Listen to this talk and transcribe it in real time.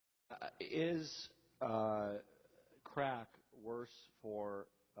Is crack worse for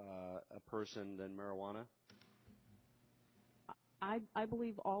a person than marijuana? I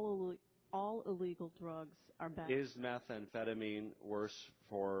believe all illegal drugs are bad. Is methamphetamine worse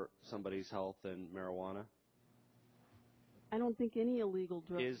for somebody's health than marijuana? I don't think any illegal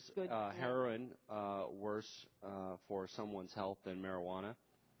drug Is good. heroin worse for someone's health than marijuana?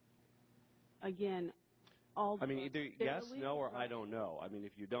 Again, all I mean, drugs, either they're yes, illegal no, or drugs. I don't know. I mean,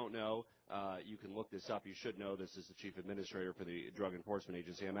 if you don't know, you can look this up. You should know this as the chief administrator for the Drug Enforcement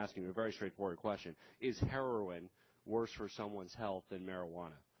Agency. I'm asking you a very straightforward question. Is heroin worse for someone's health than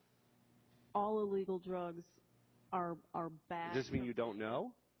marijuana? All illegal drugs are bad. Does this mean you don't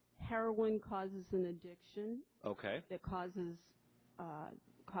know? Heroin causes an addiction Okay. that causes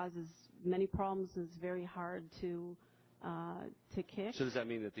many problems. It's very hard to kick. So does that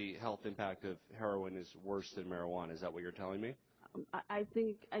mean that the health impact of heroin is worse than marijuana? Is that what you're telling me? I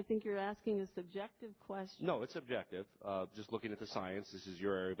think you're asking a subjective question. No, it's objective. Just looking at the science, this is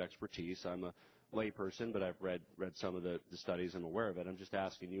your area of expertise. I'm a layperson, but I've read some of the studies. I'm aware of it. I'm just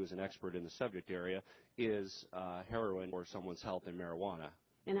asking you as an expert in the subject area, is heroin for someone's health than marijuana?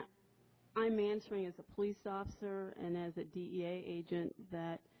 And I'm answering as a police officer and as a DEA agent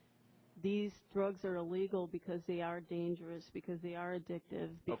that these drugs are illegal because they are dangerous, because they are addictive,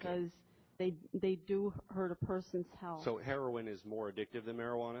 because they do hurt a person's health. So heroin is more addictive than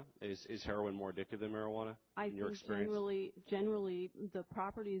marijuana? Is heroin more addictive than marijuana in your experience? Generally, the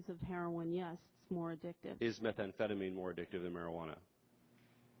properties of heroin, yes, it's more addictive. Is methamphetamine more addictive than marijuana?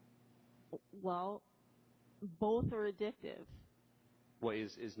 Well, both are addictive. Well,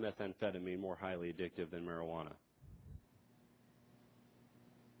 is methamphetamine more highly addictive than marijuana?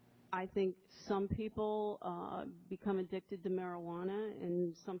 I think some people become addicted to marijuana,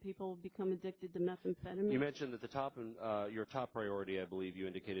 and some people become addicted to methamphetamine. You mentioned that your top priority, I believe you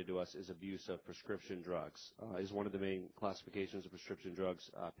indicated to us, is abuse of prescription drugs. Is one of the main classifications of prescription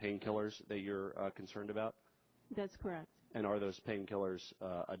drugs painkillers that you're concerned about? That's correct. And are those painkillers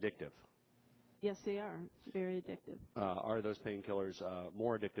addictive? Yes, they are. Very addictive. Are those painkillers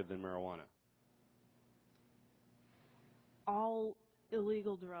more addictive than marijuana? All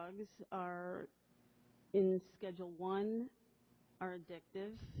illegal drugs are in Schedule 1 are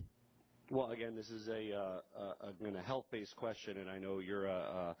addictive. Well, again, this is a health-based question, and I know you're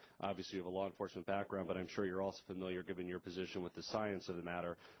obviously you have a law enforcement background, but I'm sure you're also familiar, given your position, with the science of the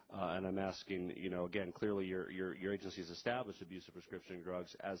matter. And I'm asking, again, clearly your agency has established abuse of prescription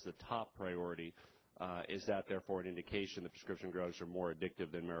drugs as the top priority. Is that therefore an indication that prescription drugs are more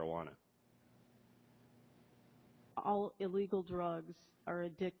addictive than marijuana? All illegal drugs are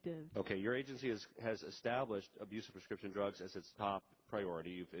addictive. Okay, your agency has established abuse of prescription drugs as its top priority.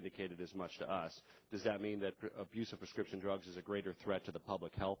 You've indicated as much to us. Does that mean that abuse of prescription drugs is a greater threat to the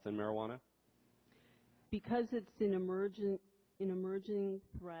public health than marijuana? Because it's an emerging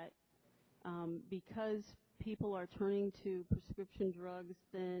threat, because people are turning to prescription drugs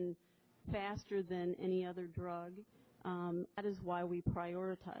faster than any other drug, that is why we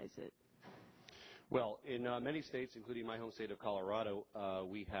prioritize it. Well, in many states, including my home state of Colorado,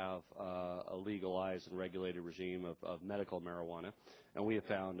 we have a legalized and regulated regime of medical marijuana, and we have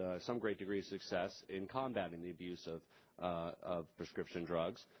found some great degree of success in combating the abuse of prescription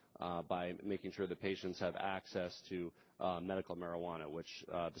drugs by making sure that patients have access to medical marijuana, which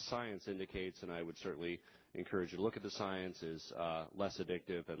the science indicates, and I would certainly encourage you to look at the science, is less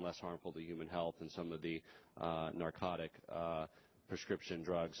addictive and less harmful to human health than some of the narcotic prescription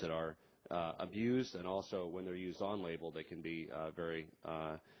drugs that are abused, and also when they're used on label, they can be very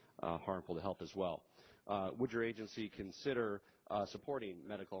harmful to health as well. Would your agency consider supporting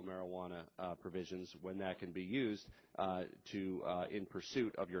medical marijuana provisions when that can be used in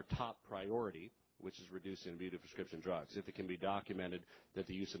pursuit of your top priority, which is reducing abuse of prescription drugs? If it can be documented that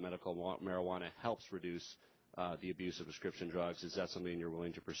the use of medical marijuana helps reduce the abuse of prescription drugs, is that something you're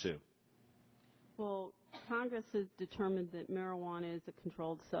willing to pursue? Well, Congress has determined that marijuana is a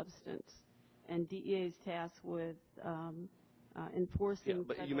controlled substance, and DEA is tasked with enforcing. Yeah,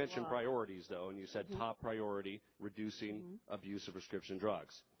 but you mentioned priorities, though, and you said top priority, reducing abuse of prescription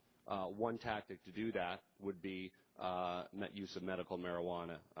drugs. One tactic to do that would be use of medical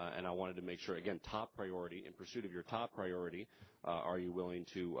marijuana, and I wanted to make sure, again, top priority. In pursuit of your top priority, are you willing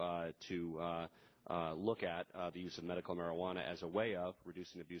to look at the use of medical marijuana as a way of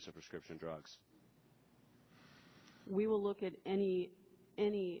reducing abuse of prescription drugs? We will look at any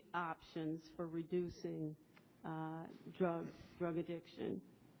options for reducing drug addiction.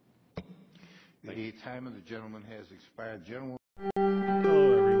 The time of the gentleman has expired. Gentlemen.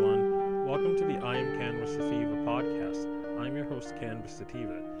 Hello, everyone. Welcome to the I Am Cannabis Sativa podcast. I'm your host, Cannabis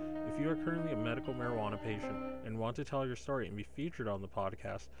Sativa. If you are currently a medical marijuana patient and want to tell your story and be featured on the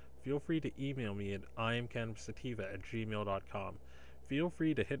podcast, feel free to email me at iamcannabissativa@gmail.com. Feel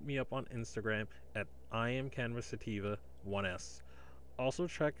free to hit me up on Instagram at iamcannabissativa, 1S. Also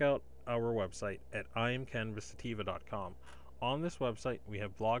check out our website at iamcannabissativa.com. On this website, we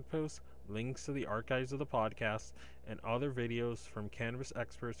have blog posts, links to the archives of the podcast, and other videos from cannabis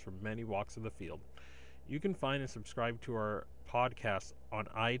experts from many walks of the field. You can find and subscribe to our podcast on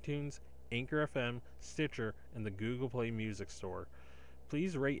iTunes, Anchor FM, Stitcher, and the Google Play Music Store.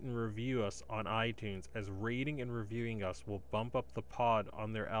 Please rate and review us on iTunes, as rating and reviewing us will bump up the pod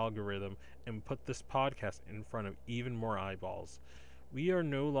on their algorithm and put this podcast in front of even more eyeballs. We are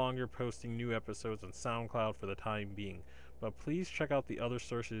no longer posting new episodes on SoundCloud for the time being, but please check out the other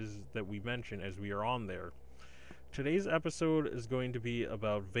sources that we mention as we are on there. Today's episode is going to be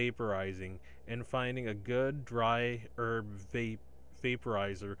about vaporizing and finding a good dry herb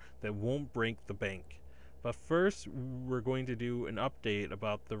vaporizer that won't break the bank. But first, we're going to do an update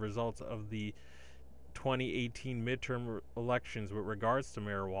about the results of the 2018 midterm elections with regards to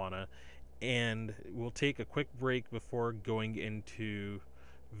marijuana, and we'll take a quick break before going into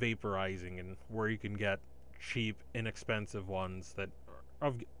vaporizing and where you can get cheap, inexpensive ones that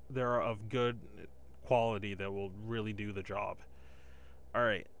are of good quality that will really do the job.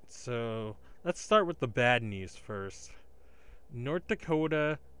 Alright, so let's start with the bad news first. North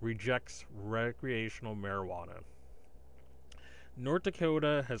Dakota rejects recreational marijuana. North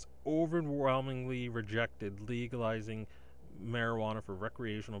Dakota has overwhelmingly rejected legalizing marijuana for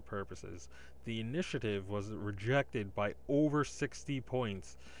recreational purposes. The initiative was rejected by over 60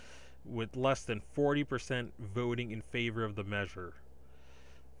 points, with less than 40% voting in favor of the measure.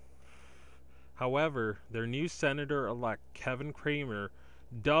 However, their new Senator-elect Kevin Cramer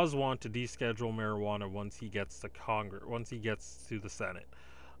does want to deschedule marijuana once he gets to the Senate.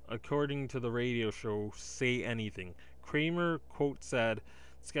 According to the radio show Say Anything, Cramer, quote, said,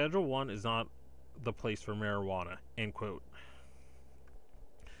 "Schedule 1 is not the place for marijuana," end quote.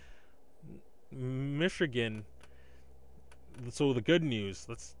 Michigan. So the good news.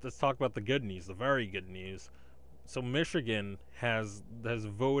 Let's talk about the good news. The very good news. So Michigan has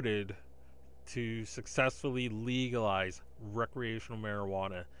voted to successfully legalize recreational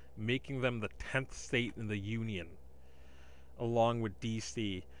marijuana, making them the 10th state in the union, along with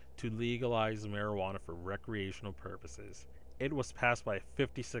DC, to legalize marijuana for recreational purposes. It was passed by a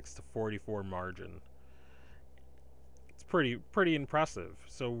 56-44 margin. It's pretty impressive.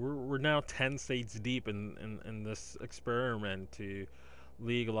 So we're now 10 states deep in this experiment to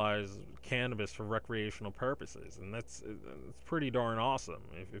legalize cannabis for recreational purposes, and it's pretty darn awesome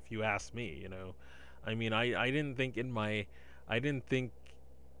if you ask me. You know, I mean, I didn't think it'd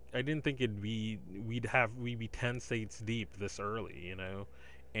be we'd be 10 states deep this early, you know.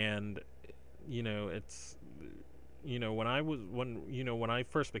 And you know, it's, you know, when I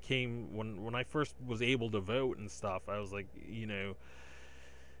first was able to vote and stuff, I was like, you know,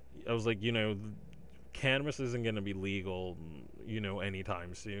 cannabis isn't going to be legal, you know,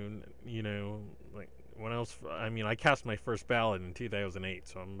 anytime soon. You know, like, I cast my first ballot in 2008,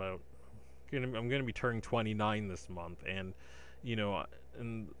 so I'm going to be turning 29 this month, and you know,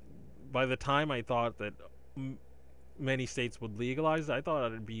 and by the time I thought that many states would legalize, I thought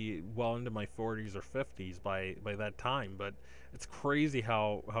it'd be well into my 40s or 50s by that time. But it's crazy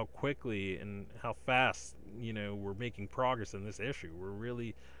how quickly and how fast, you know, we're making progress in this issue. We're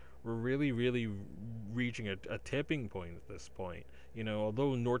really reaching a tipping point at this point. You know,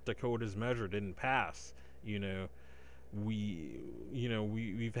 although North Dakota's measure didn't pass, you know,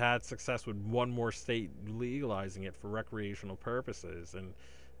 we've had success with one more state legalizing it for recreational purposes, and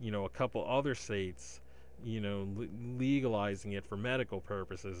you know, a couple other states, you know, legalizing it for medical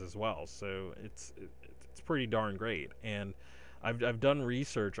purposes as well. So it's pretty darn great. And I've done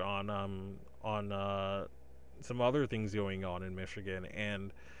research on some other things going on in Michigan,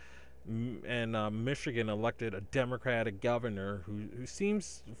 and Michigan elected a Democratic governor who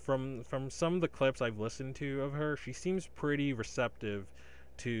seems, from some of the clips I've listened to of her, she seems pretty receptive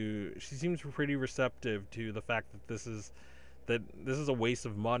to the fact that this is a waste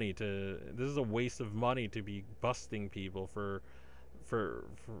of money to be busting people for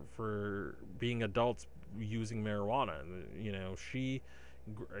being adults using marijuana. You know,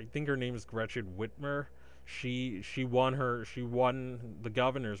 I think her name is Gretchen Whitmer. She won the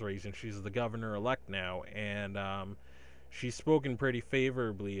governor's race, and she's the governor-elect now, and she's spoken pretty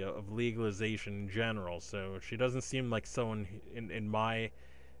favorably of legalization in general. So she doesn't seem like someone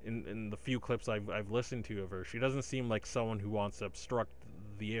in the few clips I've listened to of her, she doesn't seem like someone who wants to obstruct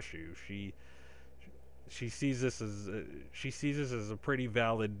the issue. she sees this as a pretty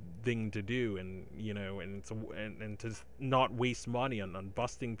valid thing to do, and and to not waste money on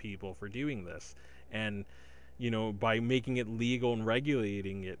busting people for doing this, and by making it legal and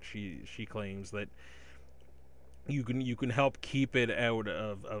regulating it, she claims that you can help keep it out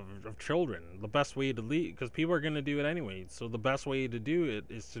of children. The best way to because people are going to do it anyway, so the best way to do it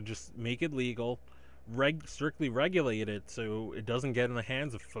is to just make it legal, strictly regulate it so it doesn't get in the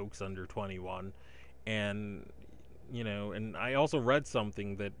hands of folks under 21. And and I also read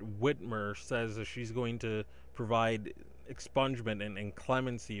something that Whitmer says that she's going to provide expungement and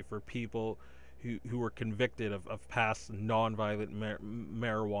clemency for people who were convicted of past nonviolent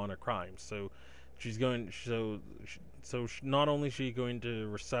marijuana crimes. So she's going not only is she going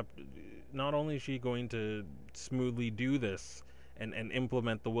to smoothly do this and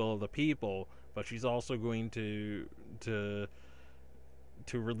implement the will of the people, but she's also going to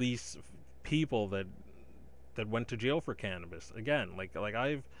release people that went to jail for cannabis. Again, like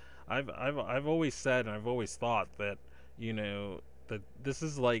I've always said, and I've always thought that that this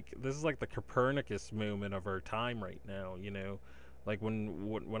is like the Copernicus moment of our time right now. Like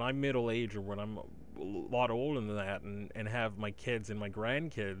when I'm middle aged, or when I'm a lot older than that, and have my kids and my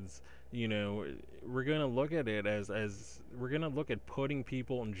grandkids, we're gonna look at it as we're gonna look at putting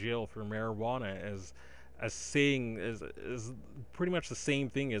people in jail for marijuana as pretty much the same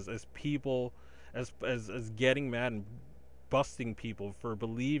thing as people as getting mad and busting people for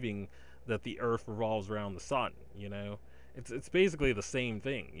believing that the earth revolves around the sun. It's basically the same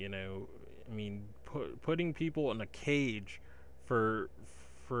thing. I mean, putting people in a cage for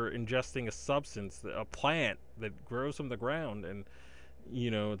ingesting a substance, a plant that grows from the ground, and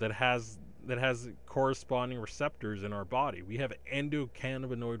that has corresponding receptors in our body. We have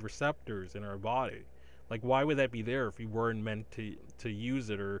endocannabinoid receptors in our body. Like, why would that be there if we weren't meant to use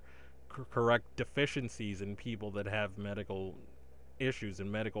it, or correct deficiencies in people that have medical issues and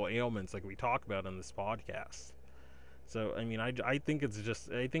medical ailments like we talk about on this podcast? So I mean, I think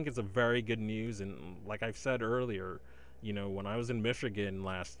it's a very good news. And like I've said earlier, when I was in Michigan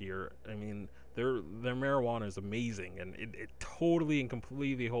last year, I mean, their marijuana is amazing, and it totally and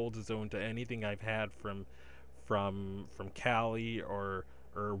completely holds its own to anything I've had from Cali or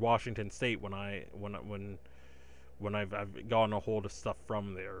Washington State when I've gotten a hold of stuff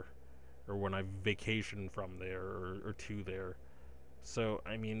from there, or when I've vacationed from there or to there. So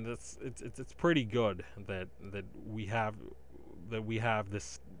I mean, it's pretty good that we have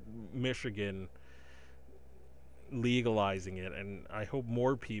this Michigan legalizing it, and I hope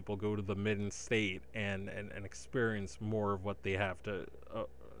more people go to the Mid-State and experience more of what they have to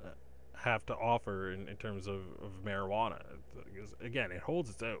offer in terms of marijuana. Because again, it holds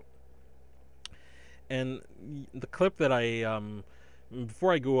its own. And the clip that I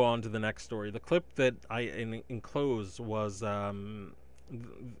before I go on to the next story, the clip that I enclosed was from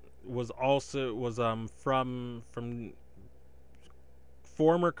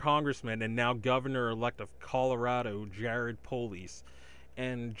former congressman and now governor-elect of Colorado, Jared Polis.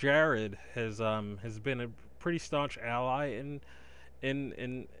 And Jared has been a pretty staunch ally in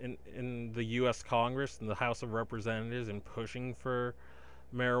the U.S. Congress and the House of Representatives, in pushing for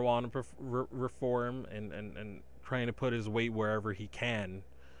marijuana reform and trying to put his weight wherever he can.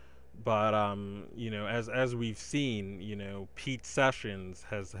 But as we've seen, Pete Sessions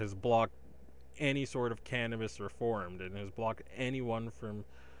has blocked any sort of cannabis reform, and has blocked anyone from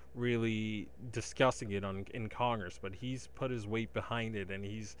really discussing it in Congress. But he's put his weight behind it, and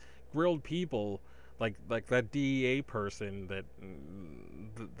he's grilled people like that DEA person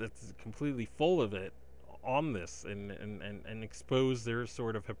that's completely full of it on this, and exposed their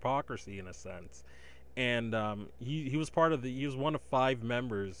sort of hypocrisy in a sense. And he was one of 5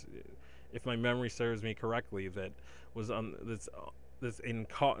 members, if my memory serves me correctly, that was that's in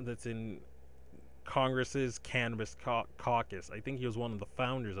Congress's Cannabis Caucus. I think he was one of the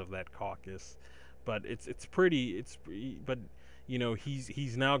founders of that caucus. But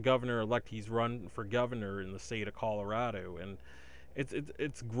he's now governor-elect. He's run for governor in the state of Colorado, and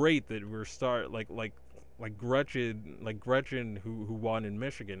it's great that we're like Gretchen who won in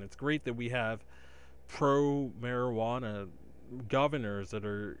Michigan. It's great that we have pro-marijuana governors that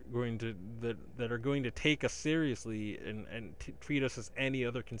are going to take us seriously and treat us as any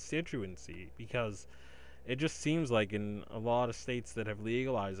other constituency, because it just seems like in a lot of states that have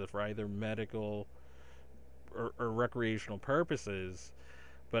legalized it for either medical or recreational purposes,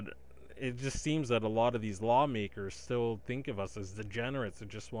 but it just seems that a lot of these lawmakers still think of us as degenerates that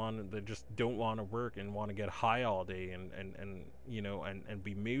just don't want to work and want to get high all day and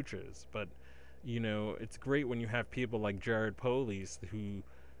be mooches. But it's great when you have people like Jared Polis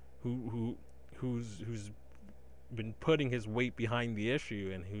who who's been putting his weight behind the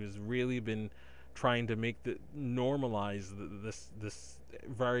issue, and who's really been trying to make normalize this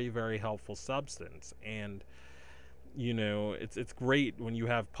very, very helpful substance. And it's great when you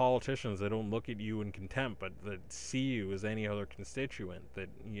have politicians that don't look at you in contempt, but that see you as any other constituent that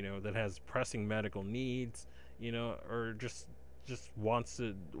that has pressing medical needs, or just wants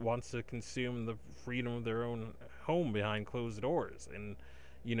to consume the freedom of their own home behind closed doors, and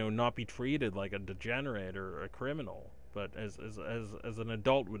not be treated like a degenerate or a criminal, but as an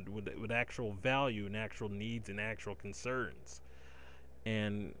adult with actual value and actual needs and actual concerns.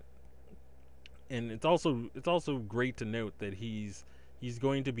 And it's also great to note that he's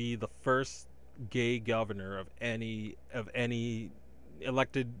going to be the first gay governor of any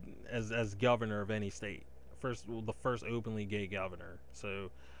elected as governor of any state. The first openly gay governor. So,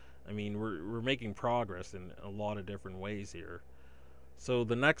 I mean, we're making progress in a lot of different ways here. So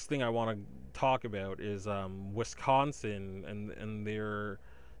the next thing I want to talk about is Wisconsin and their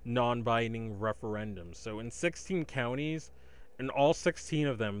non-binding referendums. So in 16 counties, in all 16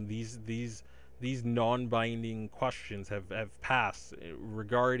 of them, these non-binding questions have passed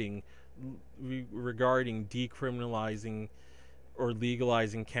regarding decriminalizing or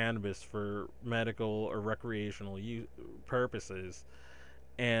legalizing cannabis for medical or recreational purposes.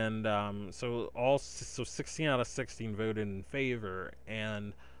 And so 16 out of 16 voted in favor,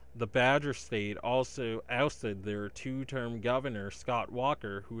 and the Badger State also ousted their two-term governor, Scott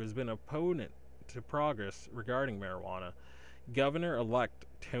Walker, who has been an opponent to progress regarding marijuana. Governor-elect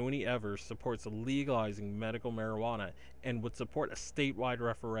Tony Evers supports legalizing medical marijuana and would support a statewide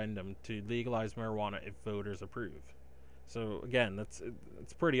referendum to legalize marijuana if voters approve. So again, it's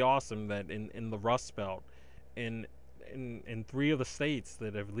pretty awesome that in the Rust Belt, in 3 of the states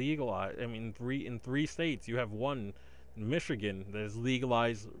that have legalized, in three states, you have one, Michigan, that is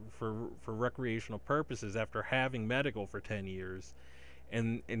legalized for recreational purposes after having medical for 10 years,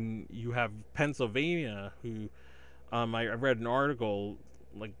 and you have Pennsylvania, who I read an article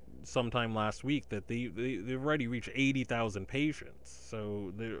like sometime last week that they've already reached 80,000 patients.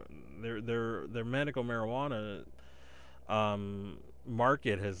 So their medical marijuana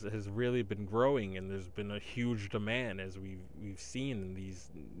market has really been growing, and there's been a huge demand, as we've seen in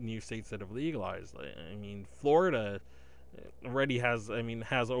these new states that have legalized. I mean, Florida already has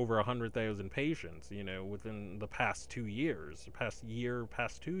over 100,000 patients, within the past 2 years, past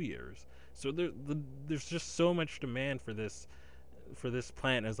 2 years. So there's just so much demand for this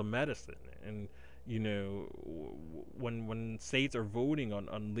plant as a medicine. And when states are voting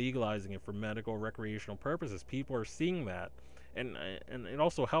on legalizing it for medical recreational purposes, people are seeing that, and it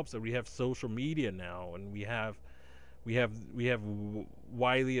also helps that we have social media now, and we have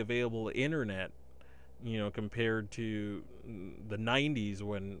widely available internet, compared to the 90s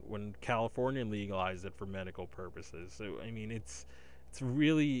when California legalized it for medical purposes. So I mean, it's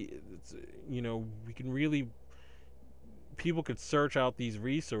really we can really, people could search out these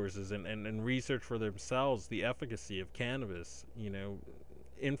resources and research for themselves the efficacy of cannabis.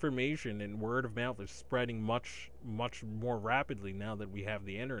 Information and word of mouth is spreading much more rapidly now that we have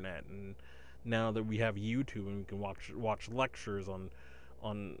the internet, and now that we have YouTube, and we can watch lectures on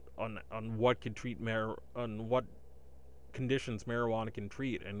what can treat on what conditions marijuana can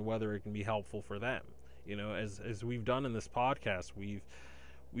treat, and whether it can be helpful for them. As we've done in this podcast,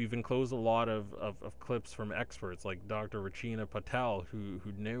 we've enclosed a lot of clips from experts like Dr. Rachina Patel, who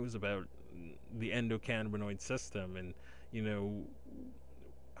knows about the endocannabinoid system, and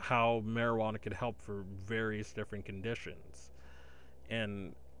how marijuana could help for various different conditions.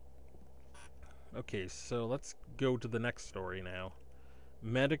 And okay, so let's go to the next story now.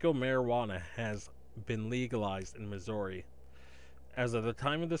 Medical marijuana has been legalized in Missouri. As of the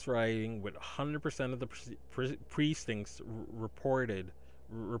time of this writing, with 100% of the precincts reported,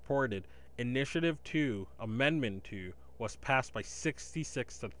 Initiative 2, Amendment 2, was passed by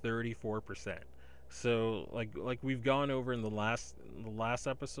 66 to 34%. So, like we've gone over in the last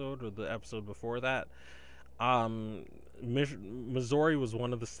episode, or the episode before that, Missouri was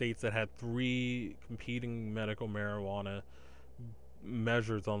one of the states that had 3 competing medical marijuana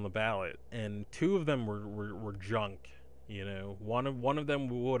measures on the ballot, and 2 of them were junk. One of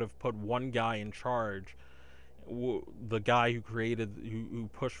them would have put one guy in charge, the guy who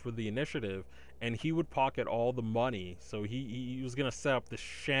pushed for the initiative, and he would pocket all the money. So he was going to set up this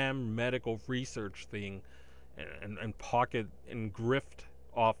sham medical research thing and pocket and grift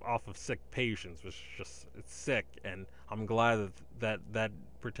off of sick patients, which it's sick. And I'm glad that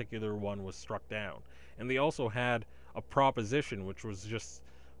particular one was struck down. And they also had a proposition, which was just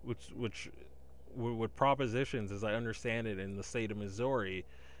with propositions, as I understand it, in the state of Missouri,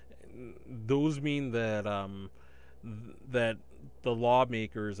 those mean that that the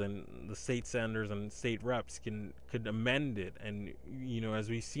lawmakers and the state senators and state reps could amend it. And as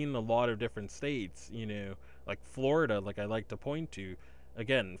we've seen in a lot of different states, like Florida, like I like to point to,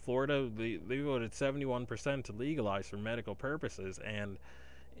 again, Florida, they voted 71% to legalize for medical purposes, and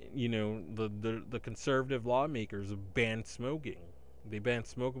the conservative lawmakers banned smoking. They banned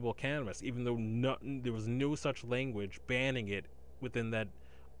smokable cannabis, even though there was no such language banning it within that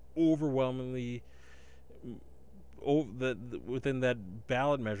overwhelmingly within that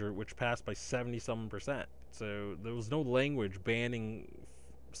ballot measure, which passed by 77%. So there was no language banning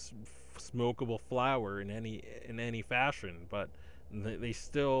smokable flower in any fashion, but they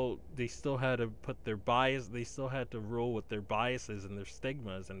still had to put their bias. They still had to roll with their biases and their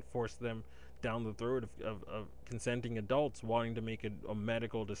stigmas and force them down the throat of consenting adults wanting to make a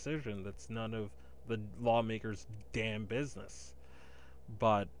medical decision that's none of the lawmakers' damn business.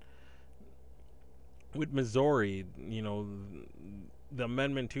 But with Missouri, the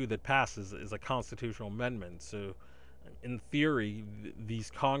Amendment 2 that passes is a constitutional amendment. So, in theory,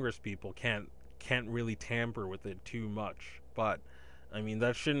 these Congress people can't really tamper with it too much. But, I mean,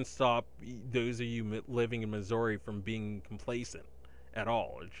 that shouldn't stop those of you living in Missouri from being complacent at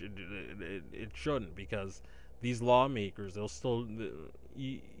all. It shouldn't, because these lawmakers, they'll still,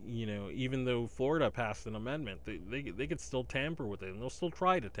 even though Florida passed an amendment, they could still tamper with it, and they'll still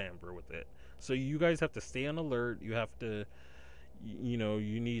try to tamper with it. So you guys have to stay on alert. You have to, you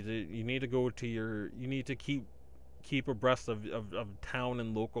need to go to you need to keep abreast of town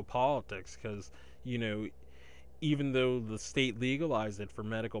and local politics, because, even though the state legalized it for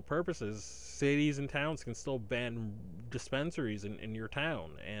medical purposes, cities and towns can still ban dispensaries in your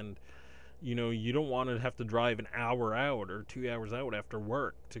town. And, you don't want to have to drive an hour out or 2 hours out after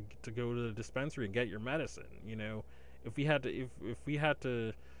work to go to the dispensary and get your medicine.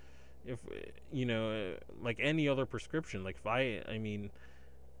 If like any other prescription, like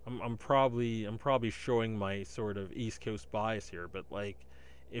I'm probably showing my sort of East Coast bias here, but like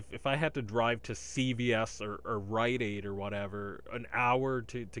if I had to drive to CVS or Rite Aid or whatever an hour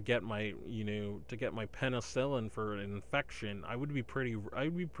to get my penicillin for an infection, I would be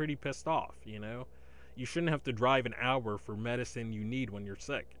pretty pissed off. You shouldn't have to drive an hour for medicine you need when you're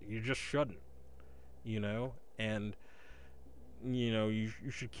sick. You just shouldn't. And you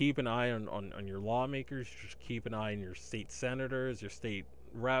should keep an eye on your lawmakers. You should keep an eye on your state senators, your state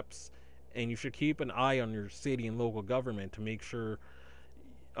reps, and you should keep an eye on your city and local government to make sure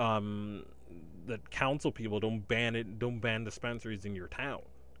that council people don't ban dispensaries in your town,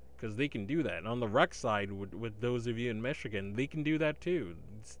 because they can do that. And on the rec side, with those of you in Michigan, they can do that too.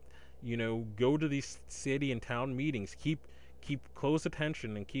 Go to these city and town meetings, keep close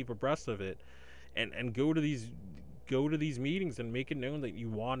attention and keep abreast of it, and go to these meetings and make it known that you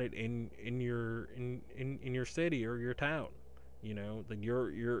want it in your city or your town. That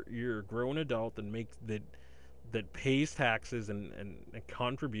you're a grown adult and that pays taxes and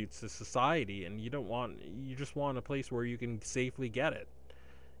contributes to society, and you just want a place where you can safely get it.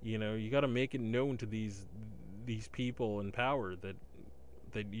 You got to make it known to these people in power that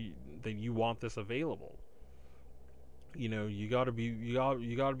you want this available. You got to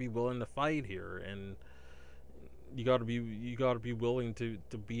be willing to fight here, and you got to be willing to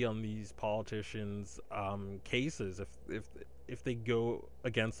be on these politicians' cases if they go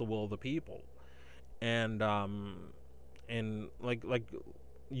against the will of the people. And like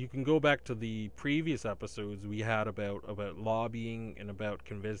you can go back to the previous episodes we had about lobbying and about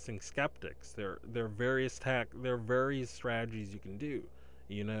convincing skeptics. There are various strategies you can do.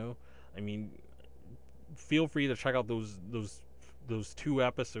 I mean, feel free to check out those 2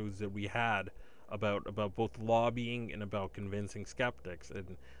 episodes that we had about both lobbying and about convincing skeptics,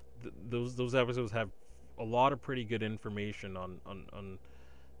 and those episodes have a lot of pretty good information on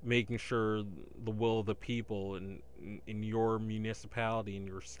making sure the will of the people in your municipality, in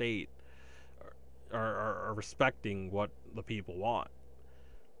your state, are respecting what the people want.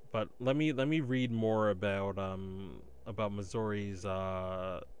 But let me read more about Missouri's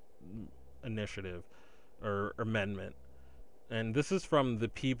initiative or amendment. And this is from the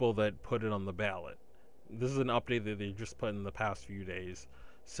people that put it on the ballot. This is an update that they just put in the past few days.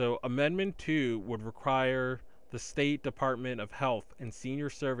 So Amendment 2 would require the State Department of Health and Senior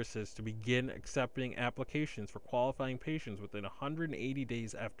Services to begin accepting applications for qualifying patients within 180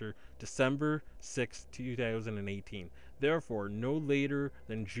 days after December 6, 2018. Therefore, no later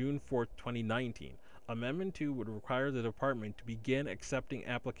than June 4, 2019. Amendment 2 would require the department to begin accepting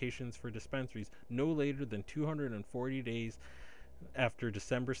applications for dispensaries no later than 240 days after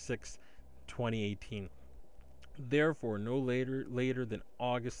December 6, 2018. Therefore, no later than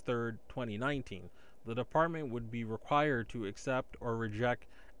August 3rd, 2019, the department would be required to accept or reject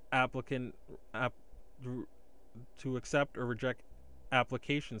applicant app, to accept or reject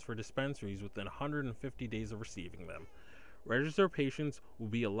applications for dispensaries within 150 days of receiving them. Registered patients will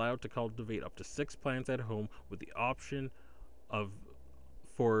be allowed to cultivate up to 6 plants at home with the option of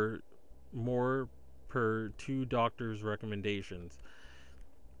for more per 2 doctors' recommendations.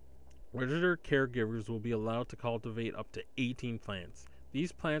 Registered caregivers will be allowed to cultivate up to 18 plants.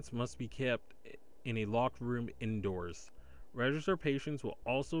 These plants must be kept in a locked room indoors. Registered patients will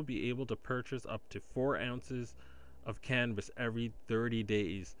also be able to purchase up to 4 ounces of cannabis every 30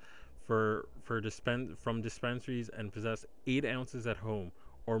 days from dispensaries and possess 8 ounces at home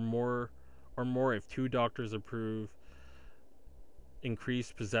or more if 2 doctors approve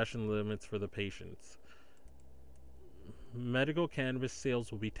increased possession limits for the patients. Medical cannabis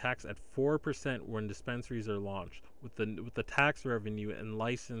sales will be taxed at 4% when dispensaries are launched, with the tax revenue and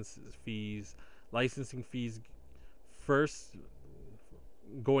licensing fees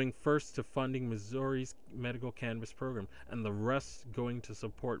going first to funding Missouri's medical cannabis program, and the rest going to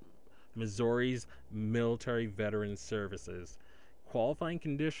support Missouri's military veteran services. Qualifying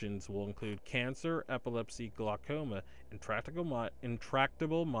conditions will include cancer, epilepsy, glaucoma,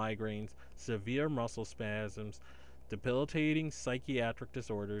 intractable migraines, severe muscle spasms, debilitating psychiatric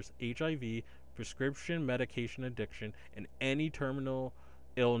disorders, HIV, prescription medication addiction, and any terminal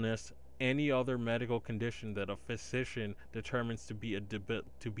illness, any other medical condition that a physician determines to be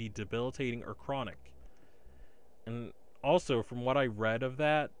debilitating or chronic. And also, from what I read of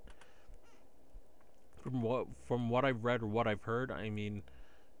that, from what I've read or what I've heard, I mean,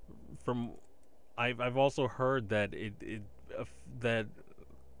 I've also heard that that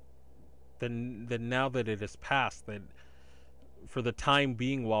now that it has passed, that for the time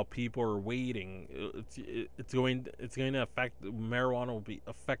being, while people are waiting, it's going to affect marijuana will be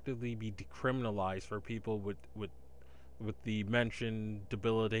effectively be decriminalized for people with the mentioned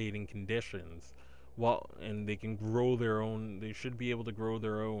debilitating conditions. And they can grow their own. They should be able to grow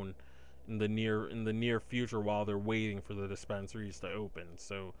their own in the near future while they're waiting for the dispensaries to open.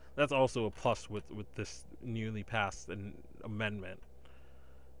 So that's also a plus with this newly passed amendment.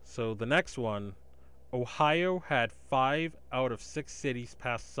 So the next one, Ohio had 5 out of 6 cities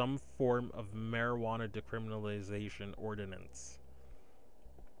pass some form of marijuana decriminalization ordinance.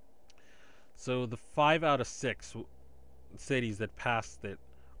 So the 5 out of 6 cities that passed it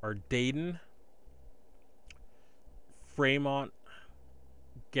are Dayton, Fremont,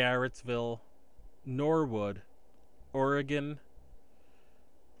 Garrettsville, Norwood, Oregon,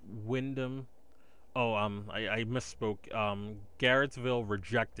 Windham. I misspoke. Garrettsville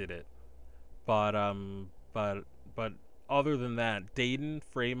rejected it, but other than that, Dayton,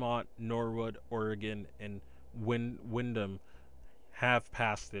 Fremont, Norwood, Oregon, and Windham have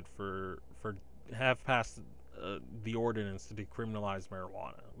passed it the ordinance to decriminalize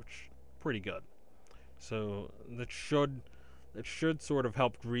marijuana, which is pretty good. So that should sort of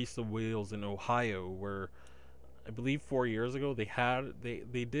help grease the wheels in Ohio, where I believe 4 years ago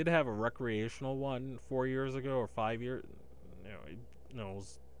they did have a recreational one 4 years ago or 5 years. I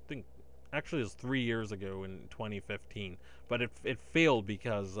think it was 3 years ago in 2015, but it failed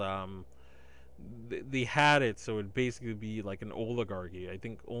because they had it so it'd basically be like an oligarchy. I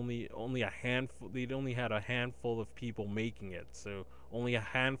think only a handful. They'd only had a handful of people making it, so only a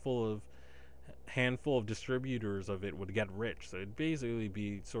handful of distributors of it would get rich. So it'd basically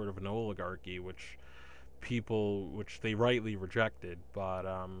be sort of an oligarchy, which they rightly rejected. But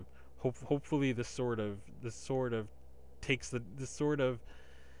hopefully this sort of gives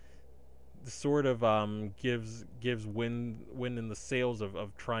wind in the sails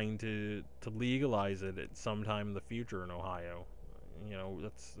of trying to legalize it at some time in the future in Ohio.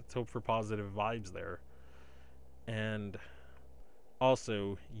 Let's hope for positive vibes there. And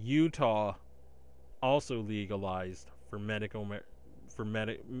also Utah also legalized marijuana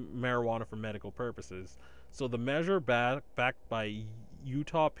for medical purposes. So the measure backed by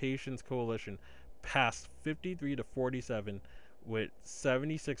Utah Patients Coalition passed 53 to 47, with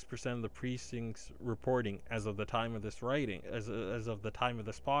 76% of the precincts reporting as of the time of this writing, as of the time of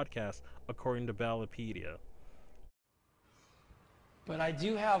this podcast, according to Ballotpedia. But I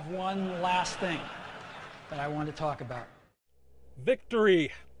do have one last thing that I want to talk about.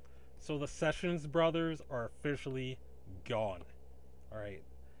 Victory! So the Sessions brothers are officially gone. All right.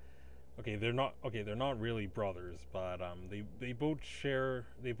 Okay, they're not really brothers, but they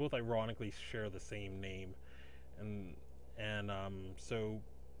both ironically share the same name, and so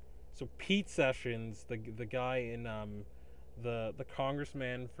Pete Sessions, the guy in the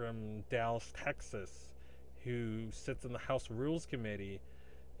congressman from Dallas, Texas, who sits in the House Rules Committee.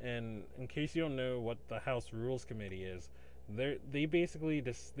 And in case you don't know what the House Rules Committee is, they basically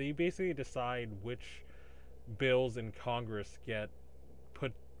decide which bills in Congress get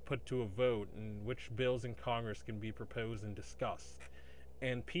put to a vote and which bills in Congress can be proposed and discussed.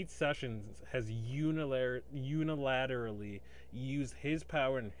 And Pete Sessions has unilaterally used his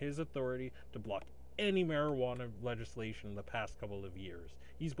power and his authority to block any marijuana legislation in the past couple of years.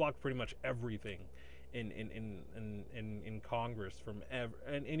 He's blocked pretty much everything in Congress from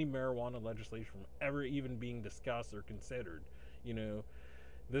any marijuana legislation from ever even being discussed or considered. You know,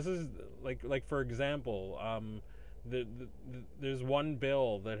 this is like for example, there's one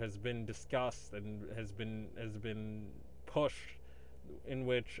bill that has been discussed and has been pushed in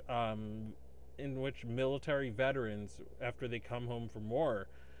which military veterans, after they come home from war,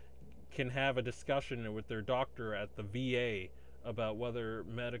 can have a discussion with their doctor at the VA about whether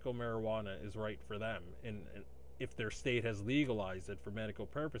medical marijuana is right for them and if their state has legalized it for medical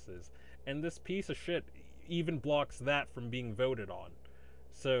purposes. And this piece of shit even blocks that from being voted on.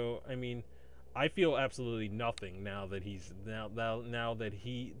 So I mean, I feel absolutely nothing now that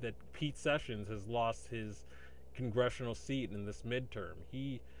that Pete Sessions has lost his congressional seat in this midterm.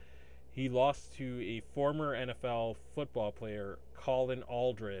 He lost to a former NFL football player, Colin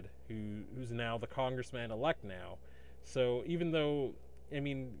Aldred, who's now the congressman-elect now. So even though, I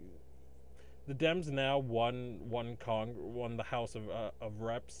mean, the Dems now won the House of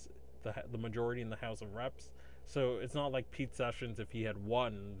Reps, the majority in the House of Reps. So it's not like Pete Sessions, if he had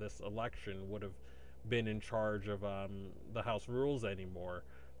won this election, would have been in charge of the House Rules anymore,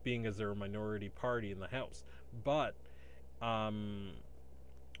 being as they're a minority party in the House. But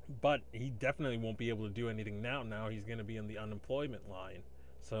he definitely won't be able to do anything now. Now he's going to be on the unemployment line.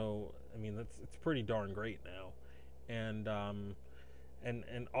 So I mean, it's pretty darn great now. And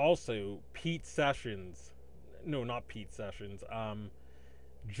also Pete Sessions, no, not Pete Sessions,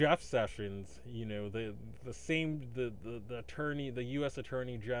 Jeff Sessions, you know, the attorney, the U.S.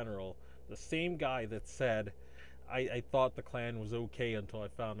 Attorney General, the same guy that said, I thought the Klan was okay until I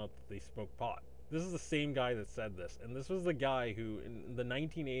found out that they smoked pot. This is the same guy that said this, and this was the guy who in the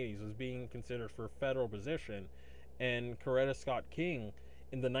 1980s was being considered for a federal position, and Coretta Scott King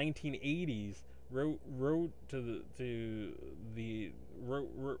in the 1980s wrote to the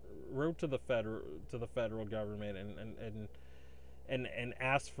federal government and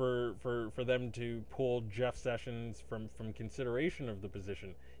asked for them to pull Jeff Sessions from consideration of the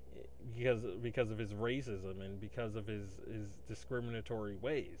position because of his racism and because of his discriminatory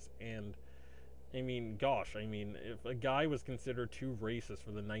ways. And I mean, gosh, I mean, if a guy was considered too racist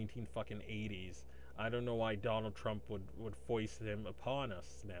for the 1980s, I don't know why Donald Trump would foist him upon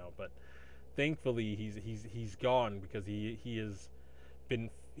us now. But thankfully, he's gone, because he's been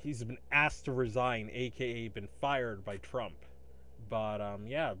asked to resign, aka been fired by Trump. But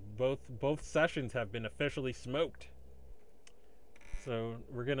yeah, both Sessions have been officially smoked. So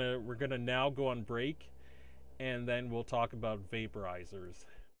we're gonna now go on break, and then we'll talk about vaporizers.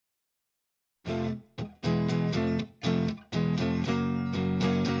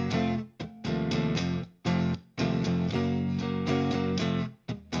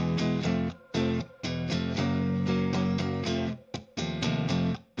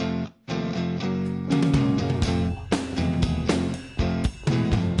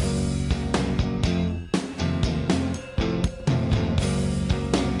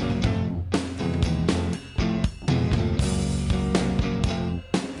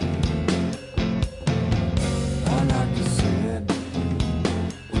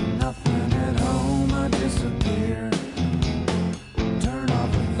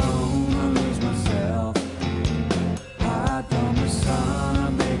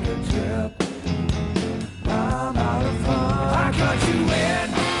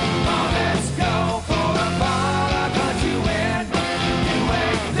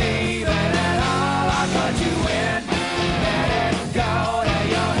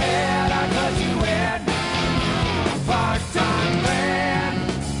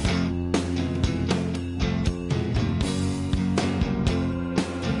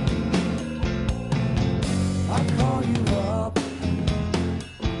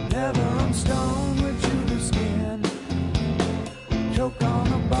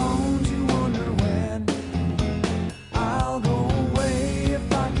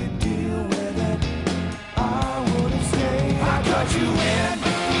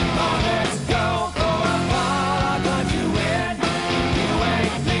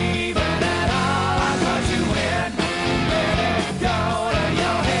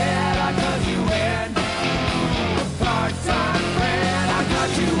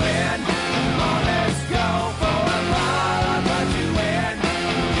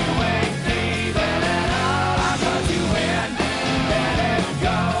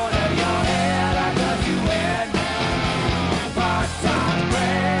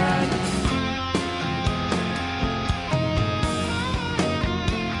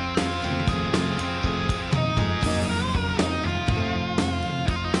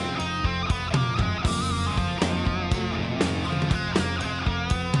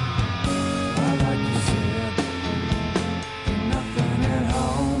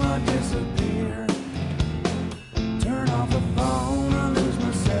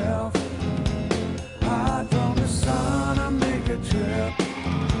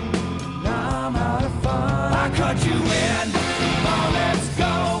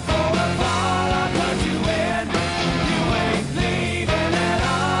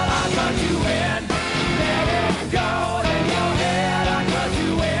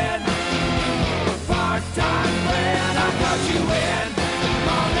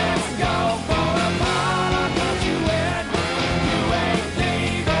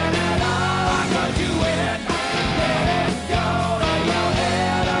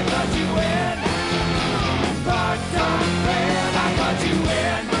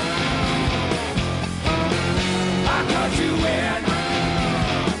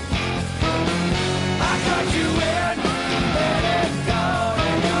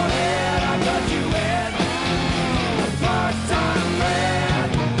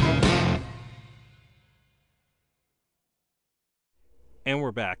 And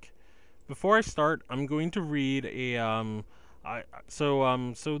we're back. Before I start, I'm going to read a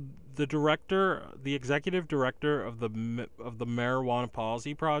so the director, the executive director of the Marijuana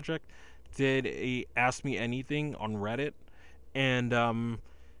Policy Project, did a Ask Me Anything on Reddit, and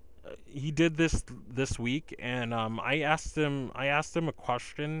he did this week, and I asked him a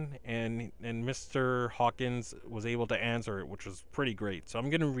question, and Mr. Hawkins was able to answer it, which was pretty great. So I'm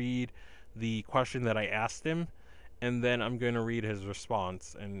going to read the question that I asked him, and then I'm going to read his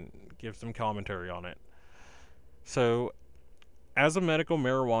response and give some commentary on it. So, as a medical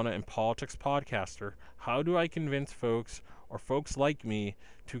marijuana and politics podcaster, how do I convince folks, or folks like me,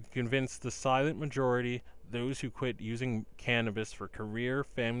 to convince the silent majority, those who quit using cannabis for career,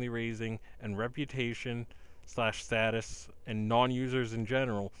 family raising, and reputation/status, and non-users in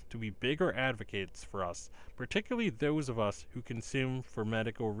general, to be bigger advocates for us, particularly those of us who consume for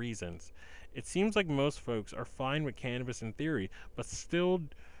medical reasons? It seems like most folks are fine with cannabis in theory, but still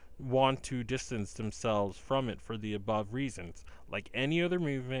want to distance themselves from it for the above reasons. Like any other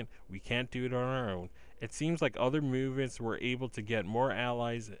movement, we can't do it on our own. It seems like other movements were able to get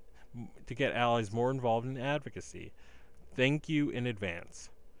allies more involved in advocacy. Thank you in advance.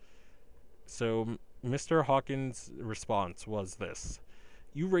 So Mr. Hawkins' response was this: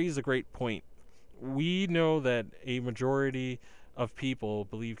 you raise a great point. We know that a majority of people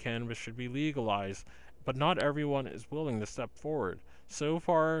believe cannabis should be legalized, but not everyone is willing to step forward. So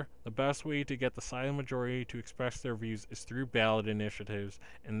far, the best way to get the silent majority to express their views is through ballot initiatives,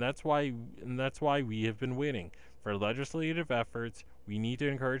 and that's why we have been waiting. For legislative efforts, we need to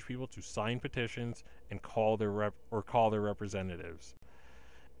encourage people to sign petitions and call their representatives.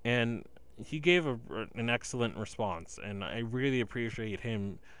 And he gave an excellent response, and I really appreciate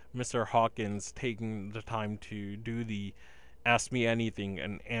him, Mr. Hawkins, taking the time to do the Ask Me Anything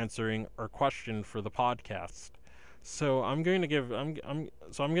and answering our question for the podcast. So I'm going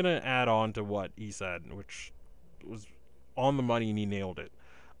to add on to what he said, which was on the money, and he nailed it.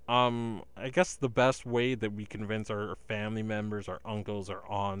 I guess the best way that we convince our family members, our uncles, our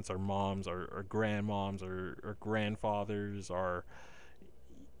aunts, our moms, our grandmoms, our grandfathers, our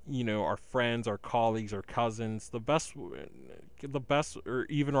friends, our colleagues, our cousins, the best, or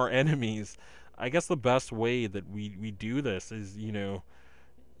even our enemies. I guess the best way that we do this is, the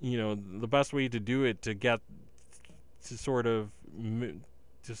best way to do it, to get to sort of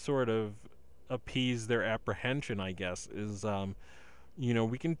appease their apprehension, I guess, is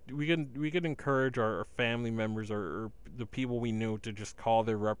we can encourage our family members, or the people we know, to just call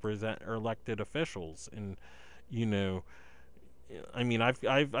their elected officials. And I mean,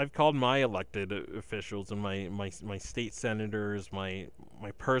 I've called my elected officials and my state senators, my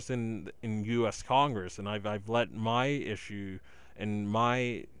person in U.S. Congress, and I've let my issue and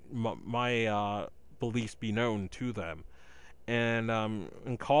my beliefs be known to them. And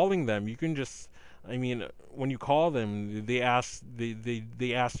in calling them, you can just, I mean, when you call them, they ask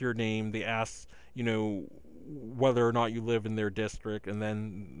your name, they ask whether or not you live in their district, and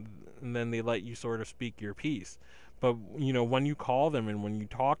then they let you sort of speak your piece. But when you call them and when you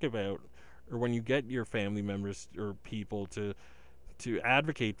talk about, or when you get your family members or people to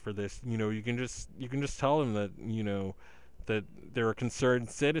advocate for this, you can just tell them that that they're a concerned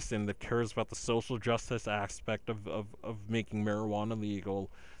citizen that cares about the social justice aspect of making marijuana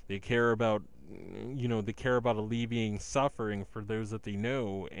legal. They care about alleviating suffering for those that they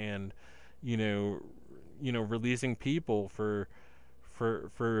know, and releasing people for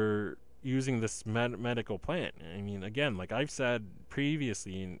using this medical plant. I mean, again, like I've said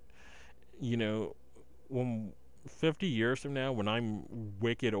previously, when 50 years from now, when I'm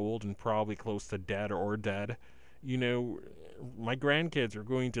wicked old and probably close to dead, my grandkids are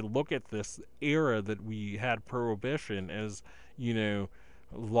going to look at this era that we had prohibition as,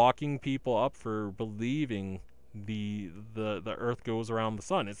 locking people up for believing the earth goes around the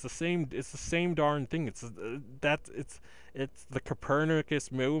sun. It's the same darn thing. It's the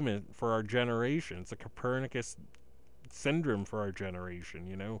Copernicus moment for our generation. It's a Copernicus syndrome for our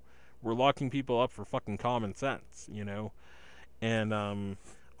generation. We're locking people up for fucking common sense. And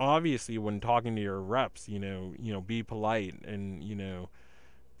obviously, when talking to your reps, be polite and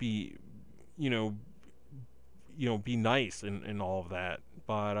be be nice and all of that.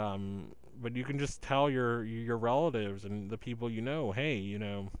 But you can just tell your relatives and the people hey,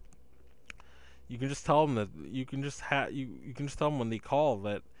 you can just tell them that you can just tell them when they call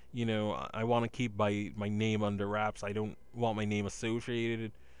that I want to keep my name under wraps. I don't want my name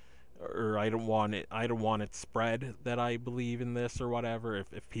associated, or I don't want it spread that I believe in this or whatever.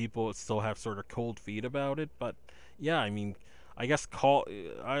 If people still have sort of cold feet about it, but yeah, I mean, I guess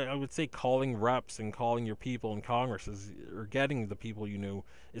I would say calling reps and calling your people in Congress or getting the people you know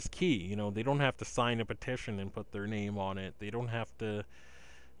is key. You know, they don't have to sign a petition and put their name on it. They don't have to,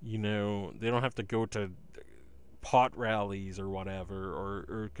 you know, they don't have to go to pot rallies or whatever,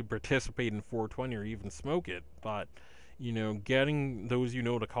 or could participate in 420 or even smoke it. But, you know, getting those you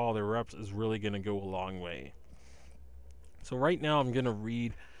know to call their reps is really going to go a long way. So right now I'm going to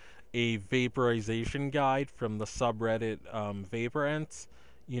read a vaporization guide from the subreddit Vaporants.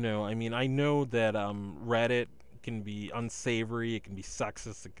 You know, I mean, I know that Reddit can be unsavory, it can be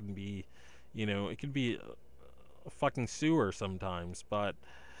sexist, it can be, you know, it can be a fucking sewer sometimes, but,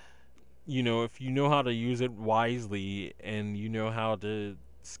 you know, if you know how to use it wisely and you know how to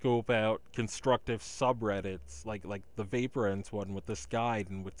scope out constructive subreddits like the Vaporants one with this guide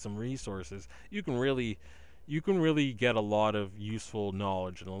and with some resources, you can really get a lot of useful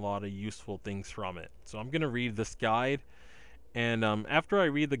knowledge and a lot of useful things from it. So I'm going to read this guide, and after I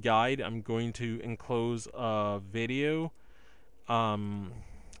read the guide, I'm going to enclose a video from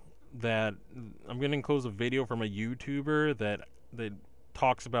a YouTuber that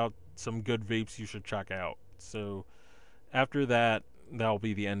talks about some good vapes you should check out. So after that, that'll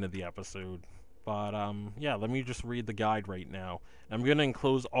be the end of the episode. But yeah, let me just read the guide right now. I'm going to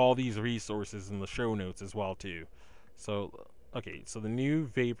enclose all these resources in the show notes as well too. So, okay, so the new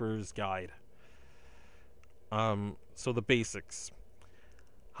Vapors guide. So the basics.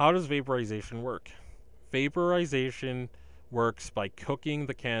 How does vaporization work? Vaporization works by cooking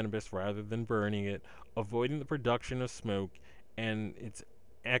the cannabis rather than burning it, avoiding the production of smoke and its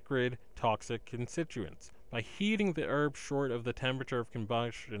acrid toxic constituents. By heating the herb short of the temperature of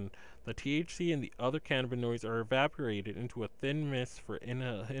combustion, the THC and the other cannabinoids are evaporated into a thin mist for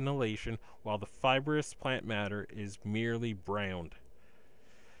inhalation, while the fibrous plant matter is merely browned.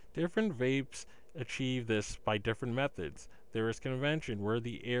 Different vapes achieve this by different methods. There is convention, where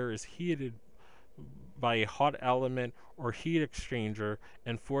the air is heated by a hot element or heat exchanger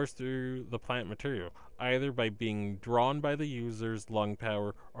and forced through the plant material, either by being drawn by the user's lung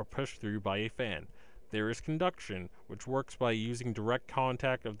power or pushed through by a fan. There is conduction, which works by using direct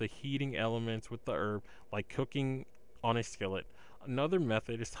contact of the heating elements with the herb, like cooking on a skillet. Another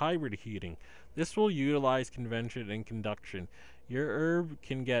method is hybrid heating. This will utilize convention and conduction. Your herb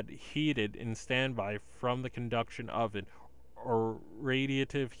can get heated in standby from the conduction oven or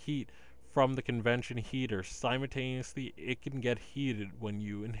radiative heat from the convention heater. Simultaneously, it can get heated when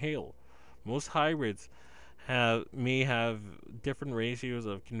you inhale. Most hybrids may have different ratios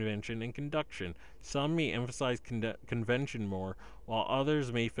of convention and conduction. Some may emphasize convention more, while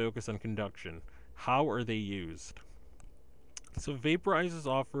others may focus on conduction. How are they used? So vaporizers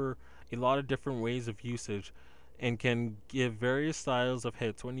offer a lot of different ways of usage and can give various styles of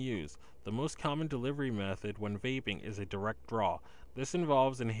hits when used. The most common delivery method when vaping is a direct draw. This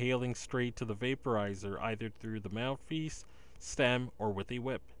involves inhaling straight to the vaporizer, either through the mouthpiece, stem, or with a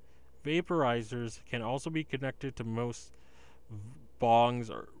whip. Vaporizers can also be connected to most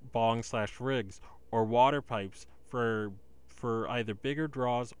bong/rigs or water pipes for either bigger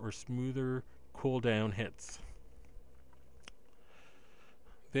draws or smoother cool down hits.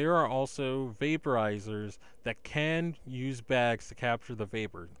 There are also vaporizers that can use bags to capture the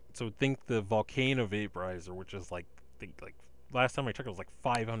vapor. So think the Volcano vaporizer, which is like last time I checked it was like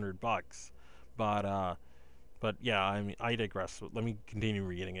 $500. But yeah, I mean, I digress. So let me continue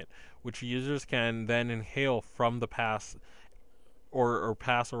reading it. Which users can then inhale from the pass or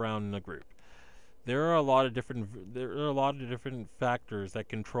pass around in a group. There are a lot of different factors that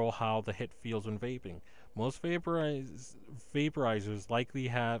control how the hit feels when vaping. Most vaporizers likely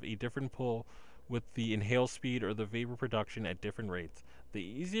have a different pull with the inhale speed or the vapor production at different rates.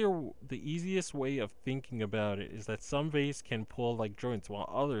 The easiest way of thinking about it is that some vapes can pull like joints while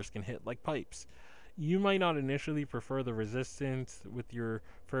others can hit like pipes. You might not initially prefer the resistance with your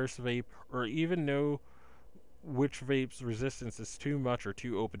first vape, or even know which vape's resistance is too much or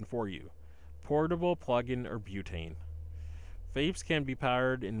too open for you. Portable, plug-in, or butane. Vapes can be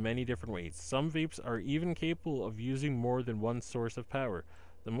powered in many different ways. Some vapes are even capable of using more than one source of power.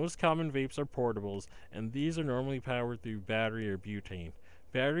 The most common vapes are portables, and these are normally powered through battery or butane.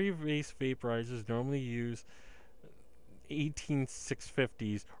 Battery-based vaporizers normally use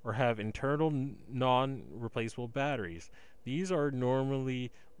 18650s or have internal non-replaceable batteries. These are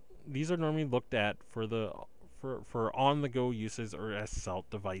normally looked at for on-the-go uses or as stealth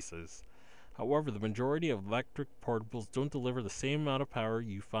devices. However, the majority of electric portables don't deliver the same amount of power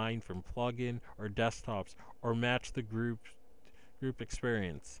you find from plug-in or desktops or match the group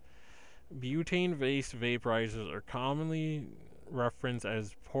experience. Butane-based vaporizers are commonly referenced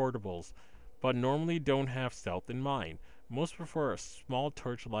as portables, but normally don't have stealth in mind. Most prefer a small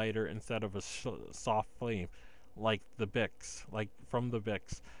torch lighter instead of a soft flame, like from the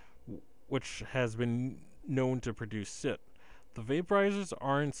Bix, which has been known to produce soot. The vaporizers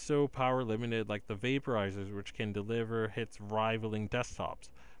aren't so power limited like the vaporizers, which can deliver hits rivaling desktops.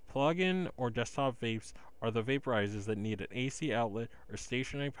 Plug-in or desktop vapes are the vaporizers that need an AC outlet or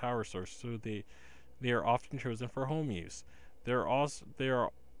stationary power source, so they are often chosen for home use. They are also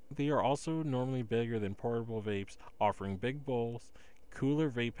normally bigger than portable vapes, offering big bowls, cooler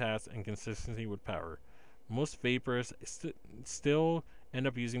vape pads, and consistency with power. Most vapors still end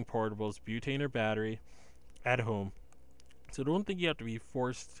up using portables, butane or battery, at home, so don't think you have to be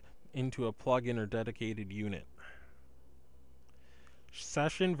forced into a plug-in or dedicated unit.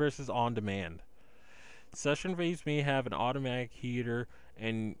 Session versus on-demand. Session vapes may have an automatic heater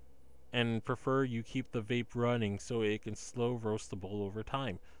and prefer you keep the vape running so it can slow roast the bowl over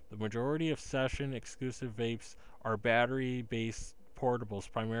time. The majority of session exclusive vapes are battery-based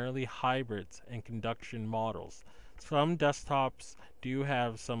portables, primarily hybrids and conduction models. Some desktops do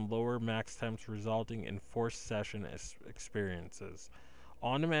have some lower max temps, resulting in forced session experiences.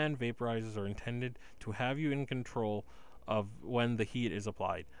 On-demand vaporizers are intended to have you in control of when the heat is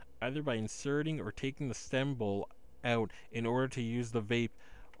applied, either by inserting or taking the stem bowl out in order to use the vape,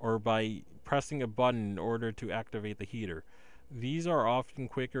 or by pressing a button in order to activate the heater. These are often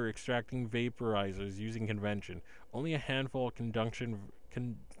quicker extracting vaporizers using convention. Only a handful of conduction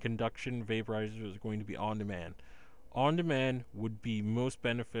vaporizers is going to be on-demand. On-demand would be most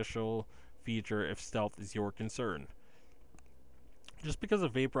beneficial feature if stealth is your concern. Just because a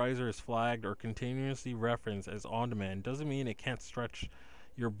vaporizer is flagged or continuously referenced as on-demand doesn't mean it can't stretch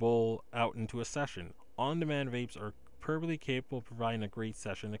your bowl out into a session. On-demand vapes are perfectly capable of providing a great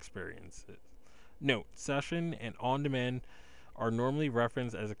session experience. Note, session and on-demand are normally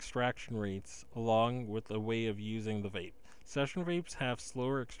referenced as extraction rates along with a way of using the vape. Session vapes have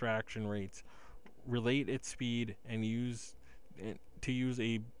slower extraction rates, relate its speed, and use a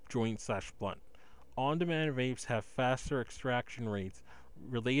joint/blunt. On-demand vapes have faster extraction rates,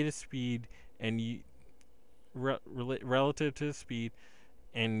 related speed, and relative to speed,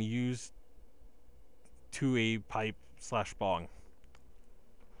 and used to a pipe/bong.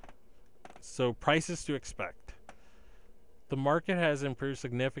 So prices to expect. The market has improved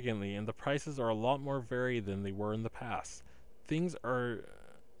significantly, and the prices are a lot more varied than they were in the past. Things are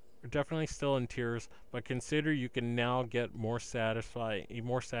definitely still in tiers, but consider you can now get a more satisfying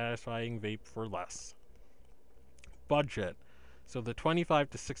vape for less. Budget. So the $25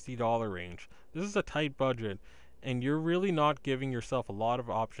 to $60 range. This is a tight budget, and you're really not giving yourself a lot of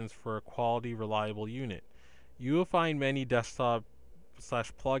options for a quality, reliable unit. You will find many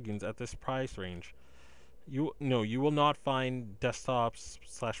desktop/plugins at this price range. You will not find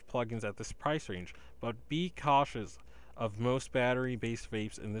desktops/plugins at this price range, but be cautious of most battery-based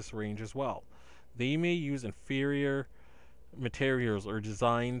vapes in this range as well. They may use inferior materials or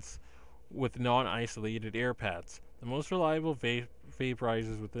designs with non-isolated air pads. The most reliable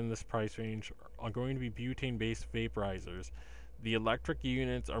vaporizers within this price range are going to be butane-based vaporizers. The electric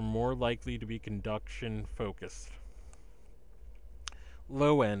units are more likely to be conduction-focused.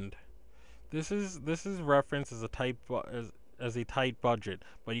 Low end. This is referenced as a tight budget,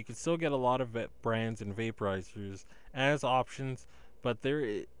 but you can still get a lot of brands and vaporizers as options, but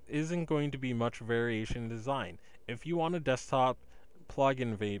there isn't going to be much variation in design. If you want a desktop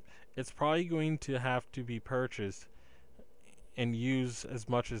plug-in vape, it's probably going to have to be purchased and use as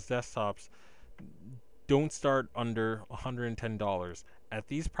much as desktops. Don't start under $110. At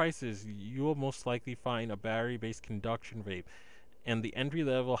these prices, you will most likely find a battery-based conduction vape and the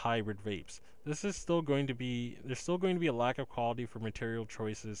entry-level hybrid vapes. There's still going to be a lack of quality for material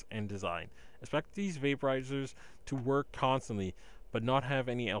choices and design. Expect these vaporizers to work constantly, but not have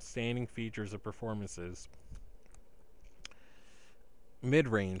any outstanding features or performances.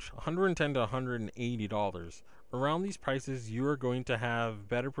 Mid-range, $110 to $180. Around these prices, you are going to have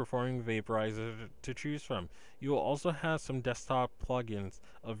better performing vaporizers to choose from. You will also have some desktop plugins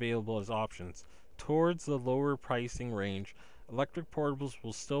available as options. Towards the lower pricing range, electric portables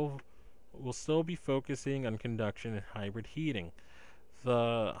will still be focusing on conduction and hybrid heating.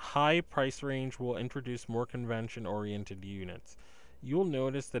 The high price range will introduce more convention-oriented units. You'll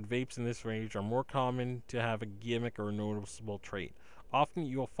notice that vapes in this range are more common to have a gimmick or noticeable trait. Often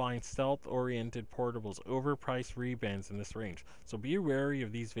you will find stealth-oriented portables overpriced rebands in this range, so be wary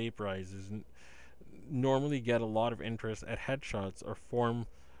of these vaporizers. Normally get a lot of interest at headshots or from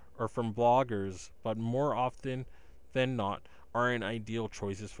bloggers, but more often than not aren't ideal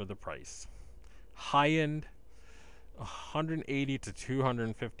choices for the price. High-end, $180 to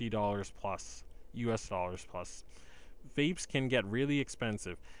 $250 plus, US dollars plus. vapes can get really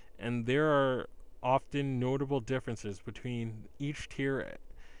expensive, and there are often notable differences between each tier,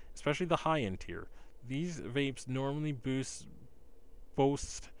 especially the high-end tier. These vapes normally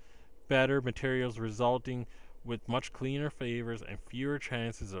boast better materials, resulting with much cleaner flavors and fewer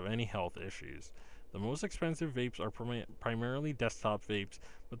chances of any health issues. The most expensive vapes are primarily desktop vapes,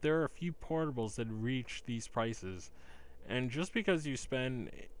 but there are a few portables that reach these prices. And just because you spend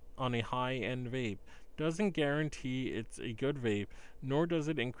on a high-end vape doesn't guarantee it's a good vape, nor does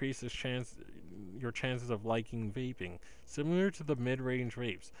it increase your chances of liking vaping. Similar to the mid-range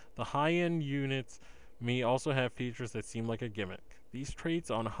vapes, the high-end units may also have features that seem like a gimmick. These traits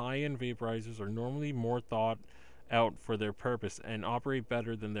on high-end vaporizers are normally more thought out for their purpose and operate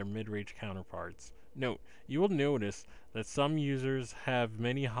better than their mid-range counterparts. Note, you will notice that some users have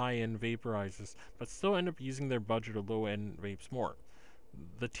many high-end vaporizers but still end up using their budget or low-end vapes more.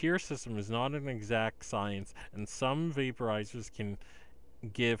 The tier system is not an exact science, and some vaporizers can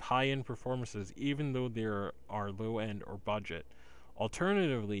give high-end performances even though they are low-end or budget.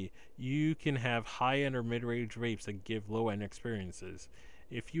 Alternatively, you can have high-end or mid-range vapes that give low-end experiences.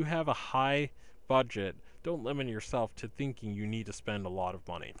 If you have a high budget, don't limit yourself to thinking you need to spend a lot of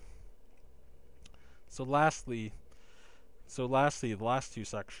money. So lastly, the last two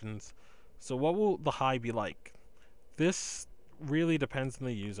sections. So what will the high be like? This really depends on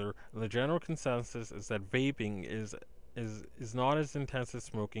the user. The general consensus is that vaping is not as intense as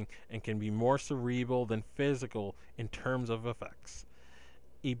smoking and can be more cerebral than physical in terms of effects.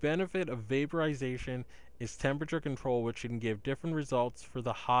 A benefit of vaporization is temperature control, which can give different results for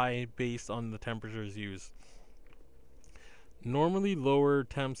the high based on the temperatures used. Normally, lower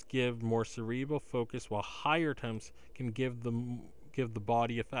temps give more cerebral focus, while higher temps can give the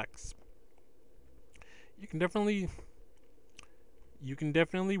body effects. You can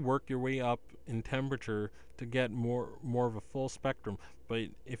definitely work your way up in temperature to get more of a full spectrum, but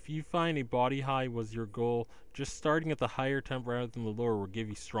if you find a body high was your goal, just starting at the higher temp rather than the lower will give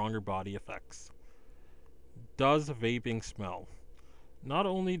you stronger body effects. Does vaping smell? Not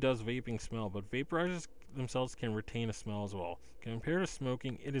only does vaping smell, but vaporizers themselves can retain a smell as well. Compared to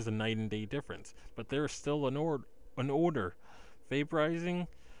smoking, it is a night and day difference, but there is still an odor. Vaporizing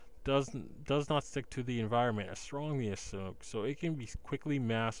does not stick to the environment as strongly as smoke, so it can be quickly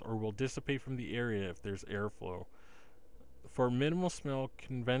masked or will dissipate from the area if there's airflow. For minimal smell,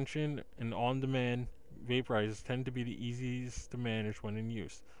 convention and on-demand vaporizers tend to be the easiest to manage when in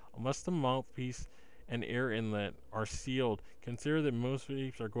use. Unless the mouthpiece and air inlet are sealed, consider that most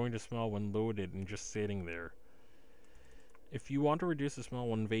vapes are going to smell when loaded and just sitting there. If you want to reduce the smell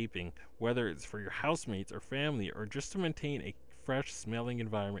when vaping, whether it's for your housemates or family or just to maintain a fresh smelling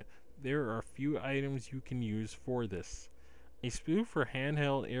environment, there are a few items you can use for this. A spoof for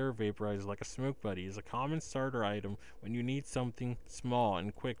handheld air vaporizer like a Smoke Buddy is a common starter item when you need something small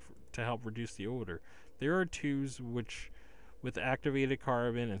and quick to help reduce the odor. There are tubes with activated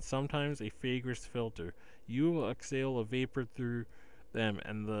carbon and sometimes a fragrance filter. You will exhale a vapor through them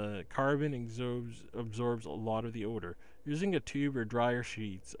and the carbon absorbs a lot of the odor. Using a tube or dryer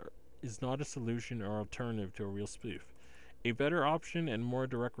sheets is not a solution or alternative to a real spoof. A better option and more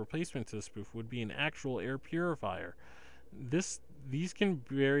direct replacement to the spoof would be an actual air purifier. These can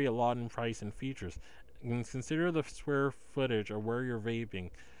vary a lot in price and features. And consider the square footage of where you're vaping,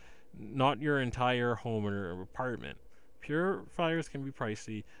 not your entire home or apartment. Purifiers can be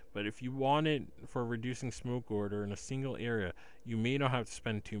pricey, but if you want it for reducing smoke odor in a single area, you may not have to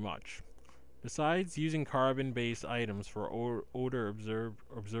spend too much. Besides using carbon-based items for odor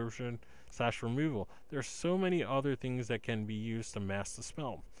absorption/removal, there are so many other things that can be used to mask the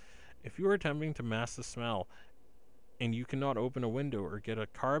smell. If you are attempting to mask the smell and you cannot open a window or get a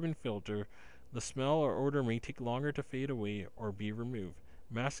carbon filter, the smell or odor may take longer to fade away or be removed.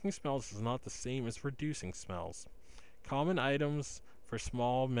 Masking smells is not the same as reducing smells. Common items for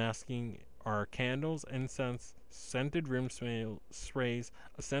small masking are candles, incense, scented room sprays,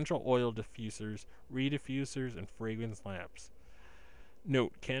 essential oil diffusers, re-diffusers, and fragrance lamps.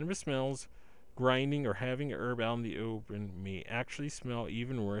 Note, cannabis smells, grinding, or having herb out in the open may actually smell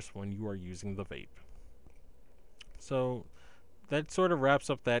even worse when you are using the vape. So that sort of wraps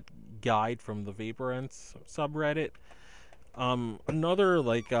up that guide from the Vaporance subreddit. Another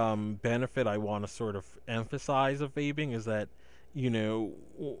benefit I want to sort of emphasize of vaping is that,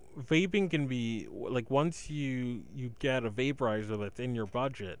 vaping can be once you get a vaporizer that's in your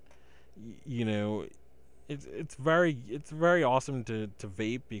budget, it's very awesome to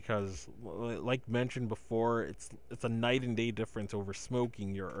vape because, like mentioned before, it's a night and day difference over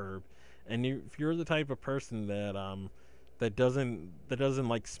smoking your herb. And if you're the type of person that that doesn't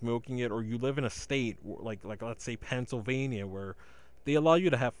like smoking it, or you live in a state like let's say Pennsylvania, where they allow you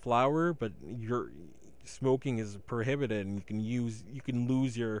to have flower, but your smoking is prohibited, and you can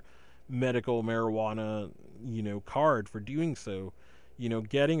lose your medical marijuana, card for doing so.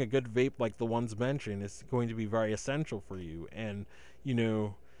 Getting a good vape like the ones mentioned is going to be very essential for you. And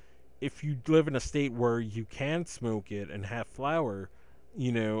if you live in a state where you can smoke it and have flower,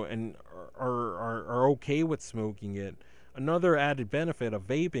 and are okay with smoking it, another added benefit of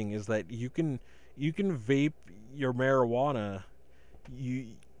vaping is that you can vape your marijuana.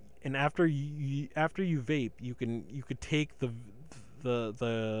 And after you vape, you could take the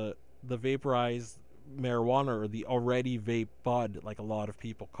vaporized marijuana, or the already vape bud, like a lot of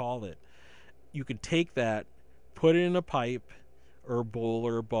people call it. You could take that, put it in a pipe or a bowl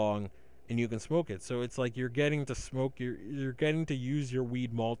or a bong, and you can smoke it. So it's like you're getting to smoke, you're getting to use your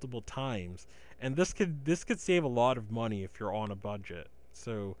weed multiple times. And this could save a lot of money if you're on a budget.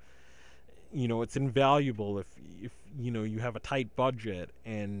 So it's invaluable if you have a tight budget,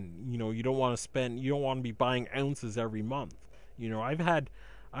 and you don't want to be buying ounces every month.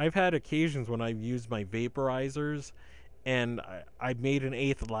 I've had occasions when I've used my vaporizers, and I made an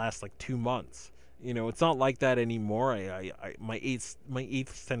eighth last like 2 months. It's not like that anymore. My eighths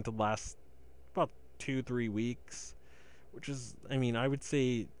tend to last about 2-3 weeks, which is, I would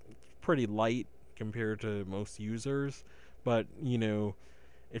say, pretty light compared to most users. But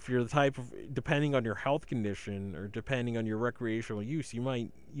if you're the type of, depending on your health condition or depending on your recreational use, you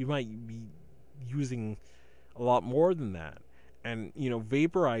might be using a lot more than that. And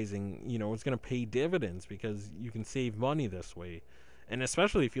vaporizing, is going to pay dividends, because you can save money this way. And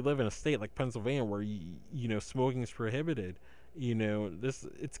especially if you live in a state like Pennsylvania, where smoking is prohibited,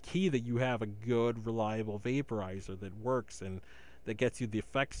 it's key that you have a good, reliable vaporizer that works and that gets you the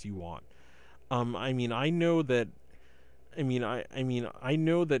effects you want. I know that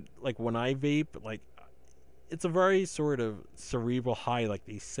like when I vape, like, it's a very sort of cerebral high, like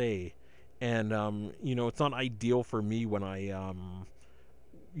they say. And it's not ideal for me when I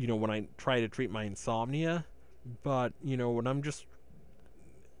try to treat my insomnia. But when I'm just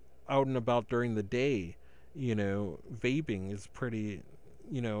out and about during the day, vaping is pretty,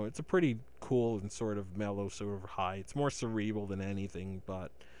 it's a pretty cool and sort of mellow sort of high. It's more cerebral than anything.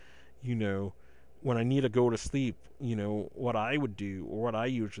 But when I need to go to sleep, what I would do, or what I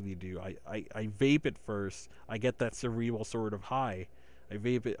usually do, I vape it first. I get that cerebral sort of high. I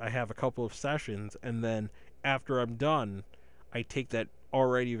vape it, I have a couple of sessions, and then after I'm done, I take that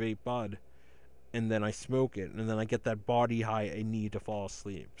already vape bud, and then I smoke it, and then I get that body high I need to fall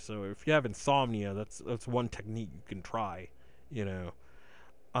asleep. So if you have insomnia, that's one technique you can try,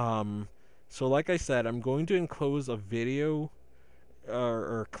 So like I said, I'm going to enclose a video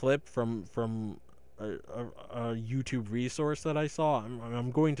or clip from a YouTube resource that I saw.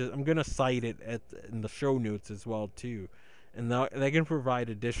 I'm gonna cite it in the show notes as well too. And they can provide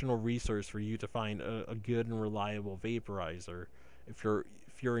additional resource for you to find a good and reliable vaporizer if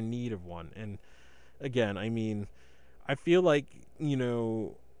you're in need of one. And again, I feel like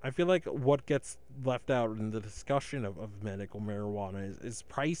what gets left out in the discussion of medical marijuana is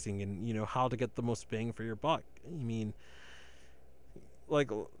pricing, and how to get the most bang for your buck.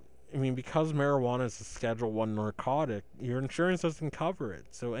 Because marijuana is a Schedule I narcotic, your insurance doesn't cover it.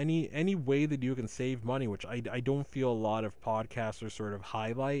 So any way that you can save money, which I don't feel a lot of podcasters sort of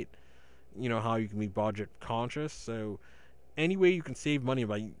highlight, how you can be budget conscious. So any way you can save money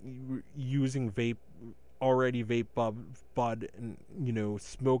by using already vape bud, and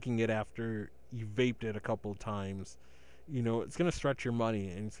smoking it after you vaped it a couple of times, it's going to stretch your money,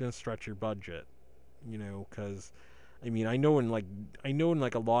 and it's going to stretch your budget, because I know in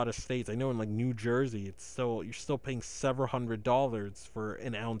a lot of states, I know in like New Jersey, you're still paying several $100s for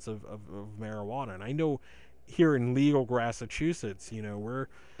an ounce of marijuana. And I know here in legal Massachusetts,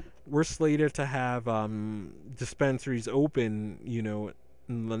 we're slated to have dispensaries open, in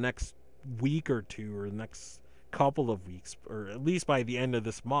the next week or two, or the next couple of weeks, or at least by the end of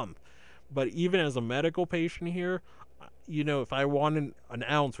this month. But even as a medical patient here, if I wanted an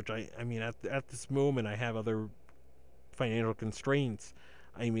ounce, which at this moment I have other financial constraints,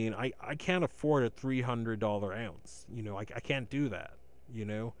 I can't afford a $300 ounce. I can't do that.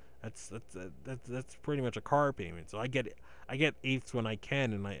 That's pretty much a car payment. So I get eighths when I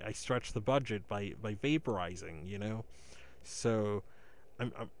can, and I stretch the budget by vaporizing. So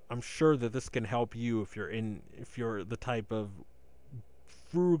I'm sure that this can help you if you're the type of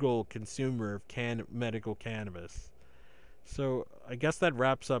frugal consumer of medical cannabis. So I guess that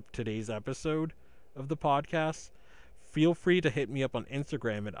wraps up today's episode of the podcast. Feel free to hit me up on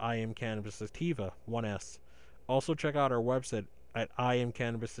Instagram at IamCannabisSativa, 1S. Also check out our website at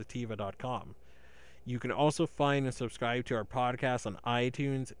IamCannabisSativa.com. You can also find and subscribe to our podcast on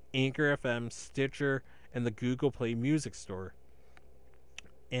iTunes, Anchor FM, Stitcher, and the Google Play Music Store.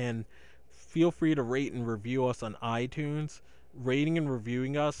 And feel free to rate and review us on iTunes. Rating and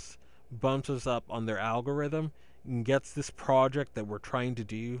reviewing us bumps us up on their algorithm and gets this project that we're trying to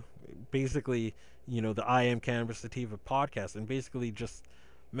do, basically, the I Am Cannabis Sativa podcast, and basically just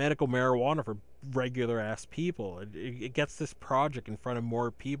medical marijuana for regular ass people. It gets this project in front of more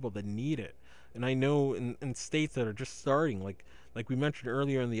people that need it. And I know in states that are just starting, like we mentioned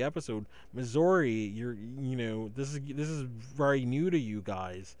earlier in the episode, Missouri, this is very new to you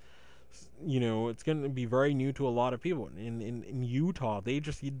guys. It's going to be very new to a lot of people. In Utah, they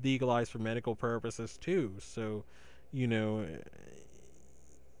just legalized for medical purposes too. So,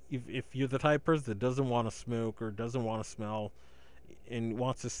 if you're the type of person that doesn't want to smoke or doesn't want to smell and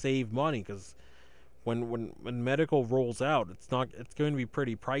wants to save money, because when medical rolls out, it's going to be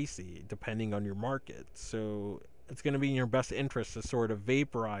pretty pricey depending on your market. So it's going to be in your best interest to sort of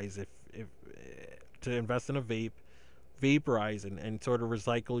vaporize, if to invest in a vape, vaporize and sort of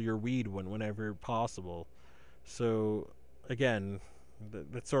recycle your weed whenever possible. So again,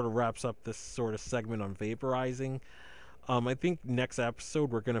 that sort of wraps up this sort of segment on vaporizing. I think next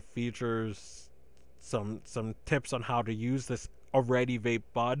episode we're going to feature some tips on how to use this already vape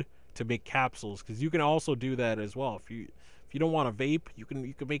bud to make capsules, because you can also do that as well. If you don't want to vape, you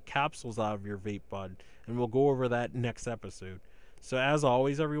can make capsules out of your vape bud, and we'll go over that next episode. So as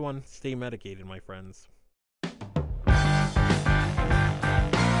always, everyone, stay medicated, my friends.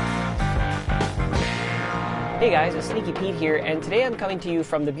 Hey guys, it's Sneaky Pete here, and today I'm coming to you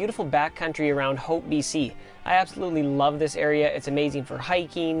from the beautiful backcountry around Hope, BC. I absolutely love this area. It's amazing for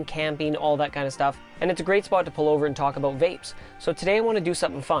hiking, camping, all that kind of stuff, and it's a great spot to pull over and talk about vapes. So today I want to do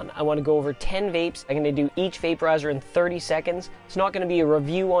something fun. I want to go over 10 vapes. I'm going to do each vaporizer in 30 seconds. It's not going to be a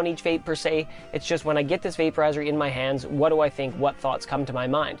review on each vape per se. It's just when I get this vaporizer in my hands, what do I think, what thoughts come to my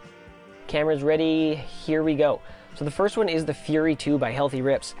mind? Cameras ready, here we go. So the first one is the Fury 2 by Healthy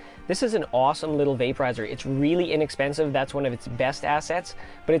Rips. This is an awesome little vaporizer. It's really inexpensive. That's one of its best assets.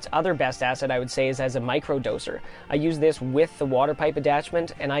 But its other best asset, I would say, is as a microdoser. I use this with the water pipe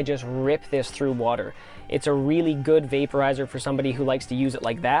attachment, and I just rip this through water. It's a really good vaporizer for somebody who likes to use it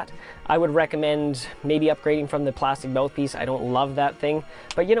like that. I would recommend maybe upgrading from the plastic mouthpiece. I don't love that thing.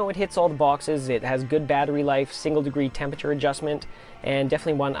 But it hits all the boxes. It has good battery life, single-degree temperature adjustment, and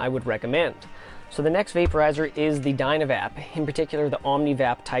definitely one I would recommend. So the next vaporizer is the Dynavap, in particular the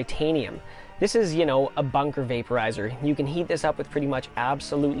OmniVap Titanium. This is, a bunker vaporizer. You can heat this up with pretty much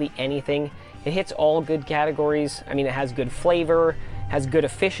absolutely anything. It hits all good categories. I mean, it has good flavor, has good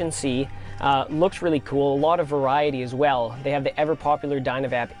efficiency, looks really cool, a lot of variety as well. They have the ever popular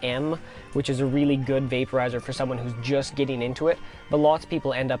Dynavap M, which is a really good vaporizer for someone who's just getting into it, but lots of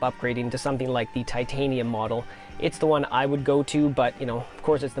people end up upgrading to something like the Titanium model. It's the one I would go to, but of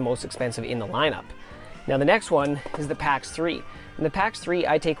course it's the most expensive in the lineup. Now the next one is the PAX 3. And the PAX 3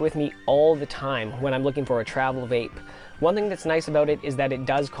 I take with me all the time when I'm looking for a travel vape. One thing that's nice about it is that it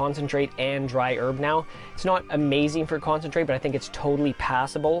does concentrate and dry herb now. It's not amazing for concentrate, but I think it's totally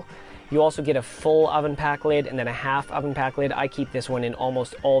passable. You also get a full oven pack lid and then a half oven pack lid. I keep this one in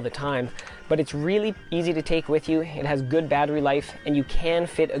almost all the time, but it's really easy to take with you. It has good battery life, and you can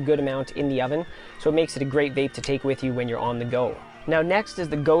fit a good amount in the oven, so it makes it a great vape to take with you when you're on the go. Now next is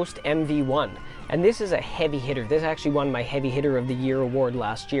the Ghost MV1, and this is a heavy hitter. This actually won my Heavy Hitter of the Year award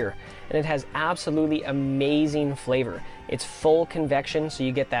last year, and it has absolutely amazing flavor. It's full convection, so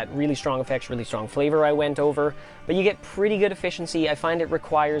you get that really strong effects, really strong flavor I went over, but you get pretty good efficiency. I find it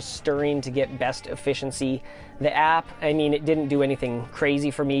requires stirring to get best efficiency. The app, I mean, it didn't do anything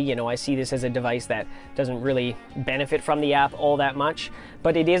crazy for me. I see this as a device that doesn't really benefit from the app all that much,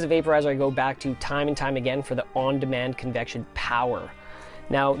 but it is a vaporizer I go back to time and time again for the on-demand convection power.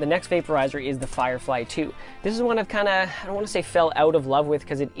 Now, the next vaporizer is the Firefly 2. This is one I've I don't want to say fell out of love with,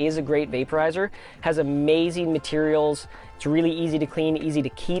 because it is a great vaporizer. Has amazing materials. It's really easy to clean, easy to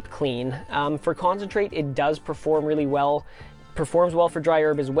keep clean. For concentrate, it does perform really well. Performs well for dry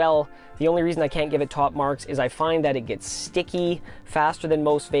herb as well. The only reason I can't give it top marks is I find that it gets sticky faster than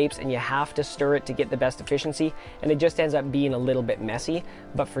most vapes, and you have to stir it to get the best efficiency, and it just ends up being a little bit messy.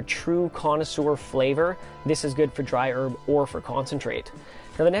 But for true connoisseur flavor, this is good for dry herb or for concentrate.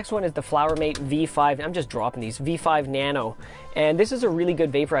 Now the next one is the Flowermate V5. I'm just dropping these, V5 Nano. And this is a really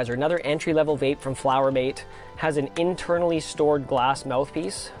good vaporizer. Another entry-level vape from Flowermate. Has an internally stored glass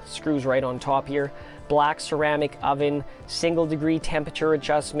mouthpiece. Screws right on top here. Black ceramic oven, single degree temperature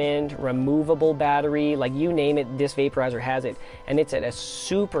adjustment, removable battery, like you name it, this vaporizer has it. And it's at a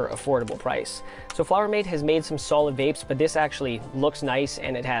super affordable price. So Flowermate has made some solid vapes, but this actually looks nice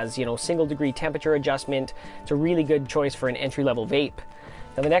and it has, you know, single degree temperature adjustment. It's a really good choice for an entry-level vape.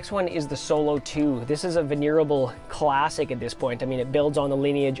 Now the next one is the Solo 2. This is a venerable classic at this point. I mean, it builds on the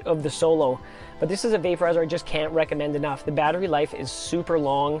lineage of the Solo, but this is a vaporizer I just can't recommend enough. The battery life is super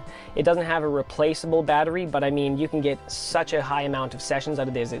long. It doesn't have a replaceable battery, but I mean, you can get such a high amount of sessions out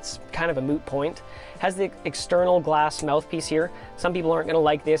of this. It's kind of a moot point. Has the external glass mouthpiece here. Some people aren't gonna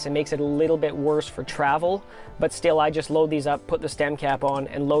like this. It makes it a little bit worse for travel, but still I just load these up, put the stem cap on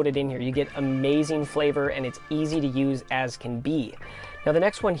and load it in here. You get amazing flavor and it's easy to use as can be. Now the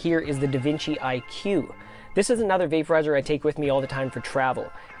next one here is the DaVinci IQ. This is another vaporizer I take with me all the time for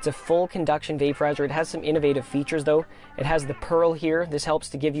travel. It's a full conduction vaporizer. It has some innovative features though. It has the pearl here. This helps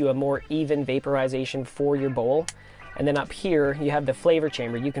to give you a more even vaporization for your bowl. And then up here you have the flavor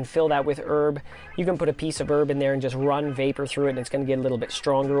chamber. You can fill that with herb. You can put a piece of herb in there and just run vapor through it and it's going to get a little bit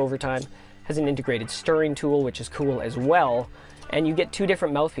stronger over time. It has an integrated stirring tool, which is cool as well. And you get two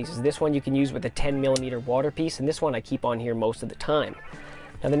different mouthpieces. This one you can use with a 10mm water piece, and this one I keep on here most of the time.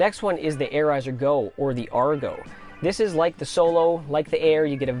 Now the next one is the Airizer Go, or the Argo. This is like the Solo, like the Air.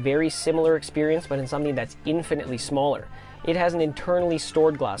 You get a very similar experience, but in something that's infinitely smaller. It has an internally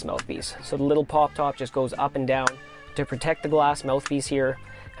stored glass mouthpiece, so the little pop top just goes up and down to protect the glass mouthpiece here.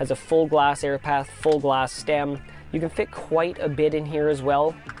 Has a full glass air path, full glass stem. You can fit quite a bit in here as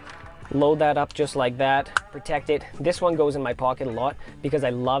well. Load that up just like that, protect it. This one goes in my pocket a lot because I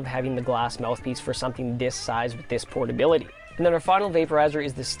love having the glass mouthpiece for something this size with this portability. And then our final vaporizer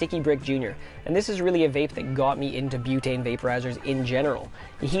is the Sticky Brick Junior. And this is really a vape that got me into butane vaporizers in general.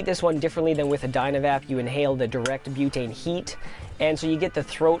 You heat this one differently than with a Dynavap. You inhale the direct butane heat. And so you get the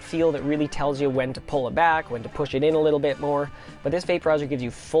throat feel that really tells you when to pull it back, when to push it in a little bit more. But this vaporizer gives you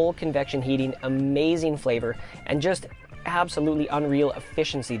full convection heating, amazing flavor, and just absolutely unreal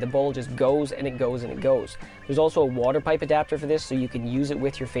efficiency. The bowl just goes and it goes and it goes. There's also a water pipe adapter for this, so you can use it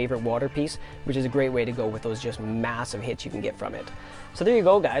with your favorite water piece, which is a great way to go with those just massive hits you can get from it. So there you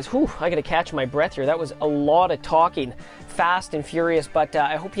go, guys. Whew, I gotta catch my breath here. That was a lot of talking, fast and furious, but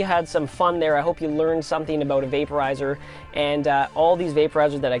I hope you had some fun there. I hope you learned something about a vaporizer, and all these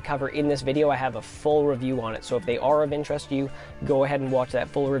vaporizers that I cover in this video, I have a full review on it. So if they are of interest to you, go ahead and watch that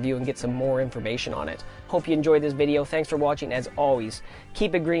full review and get some more information on it. Hope you enjoyed this video. Thanks for watching. As always,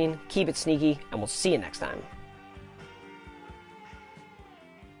 keep it green, keep it sneaky, and we'll see you next time.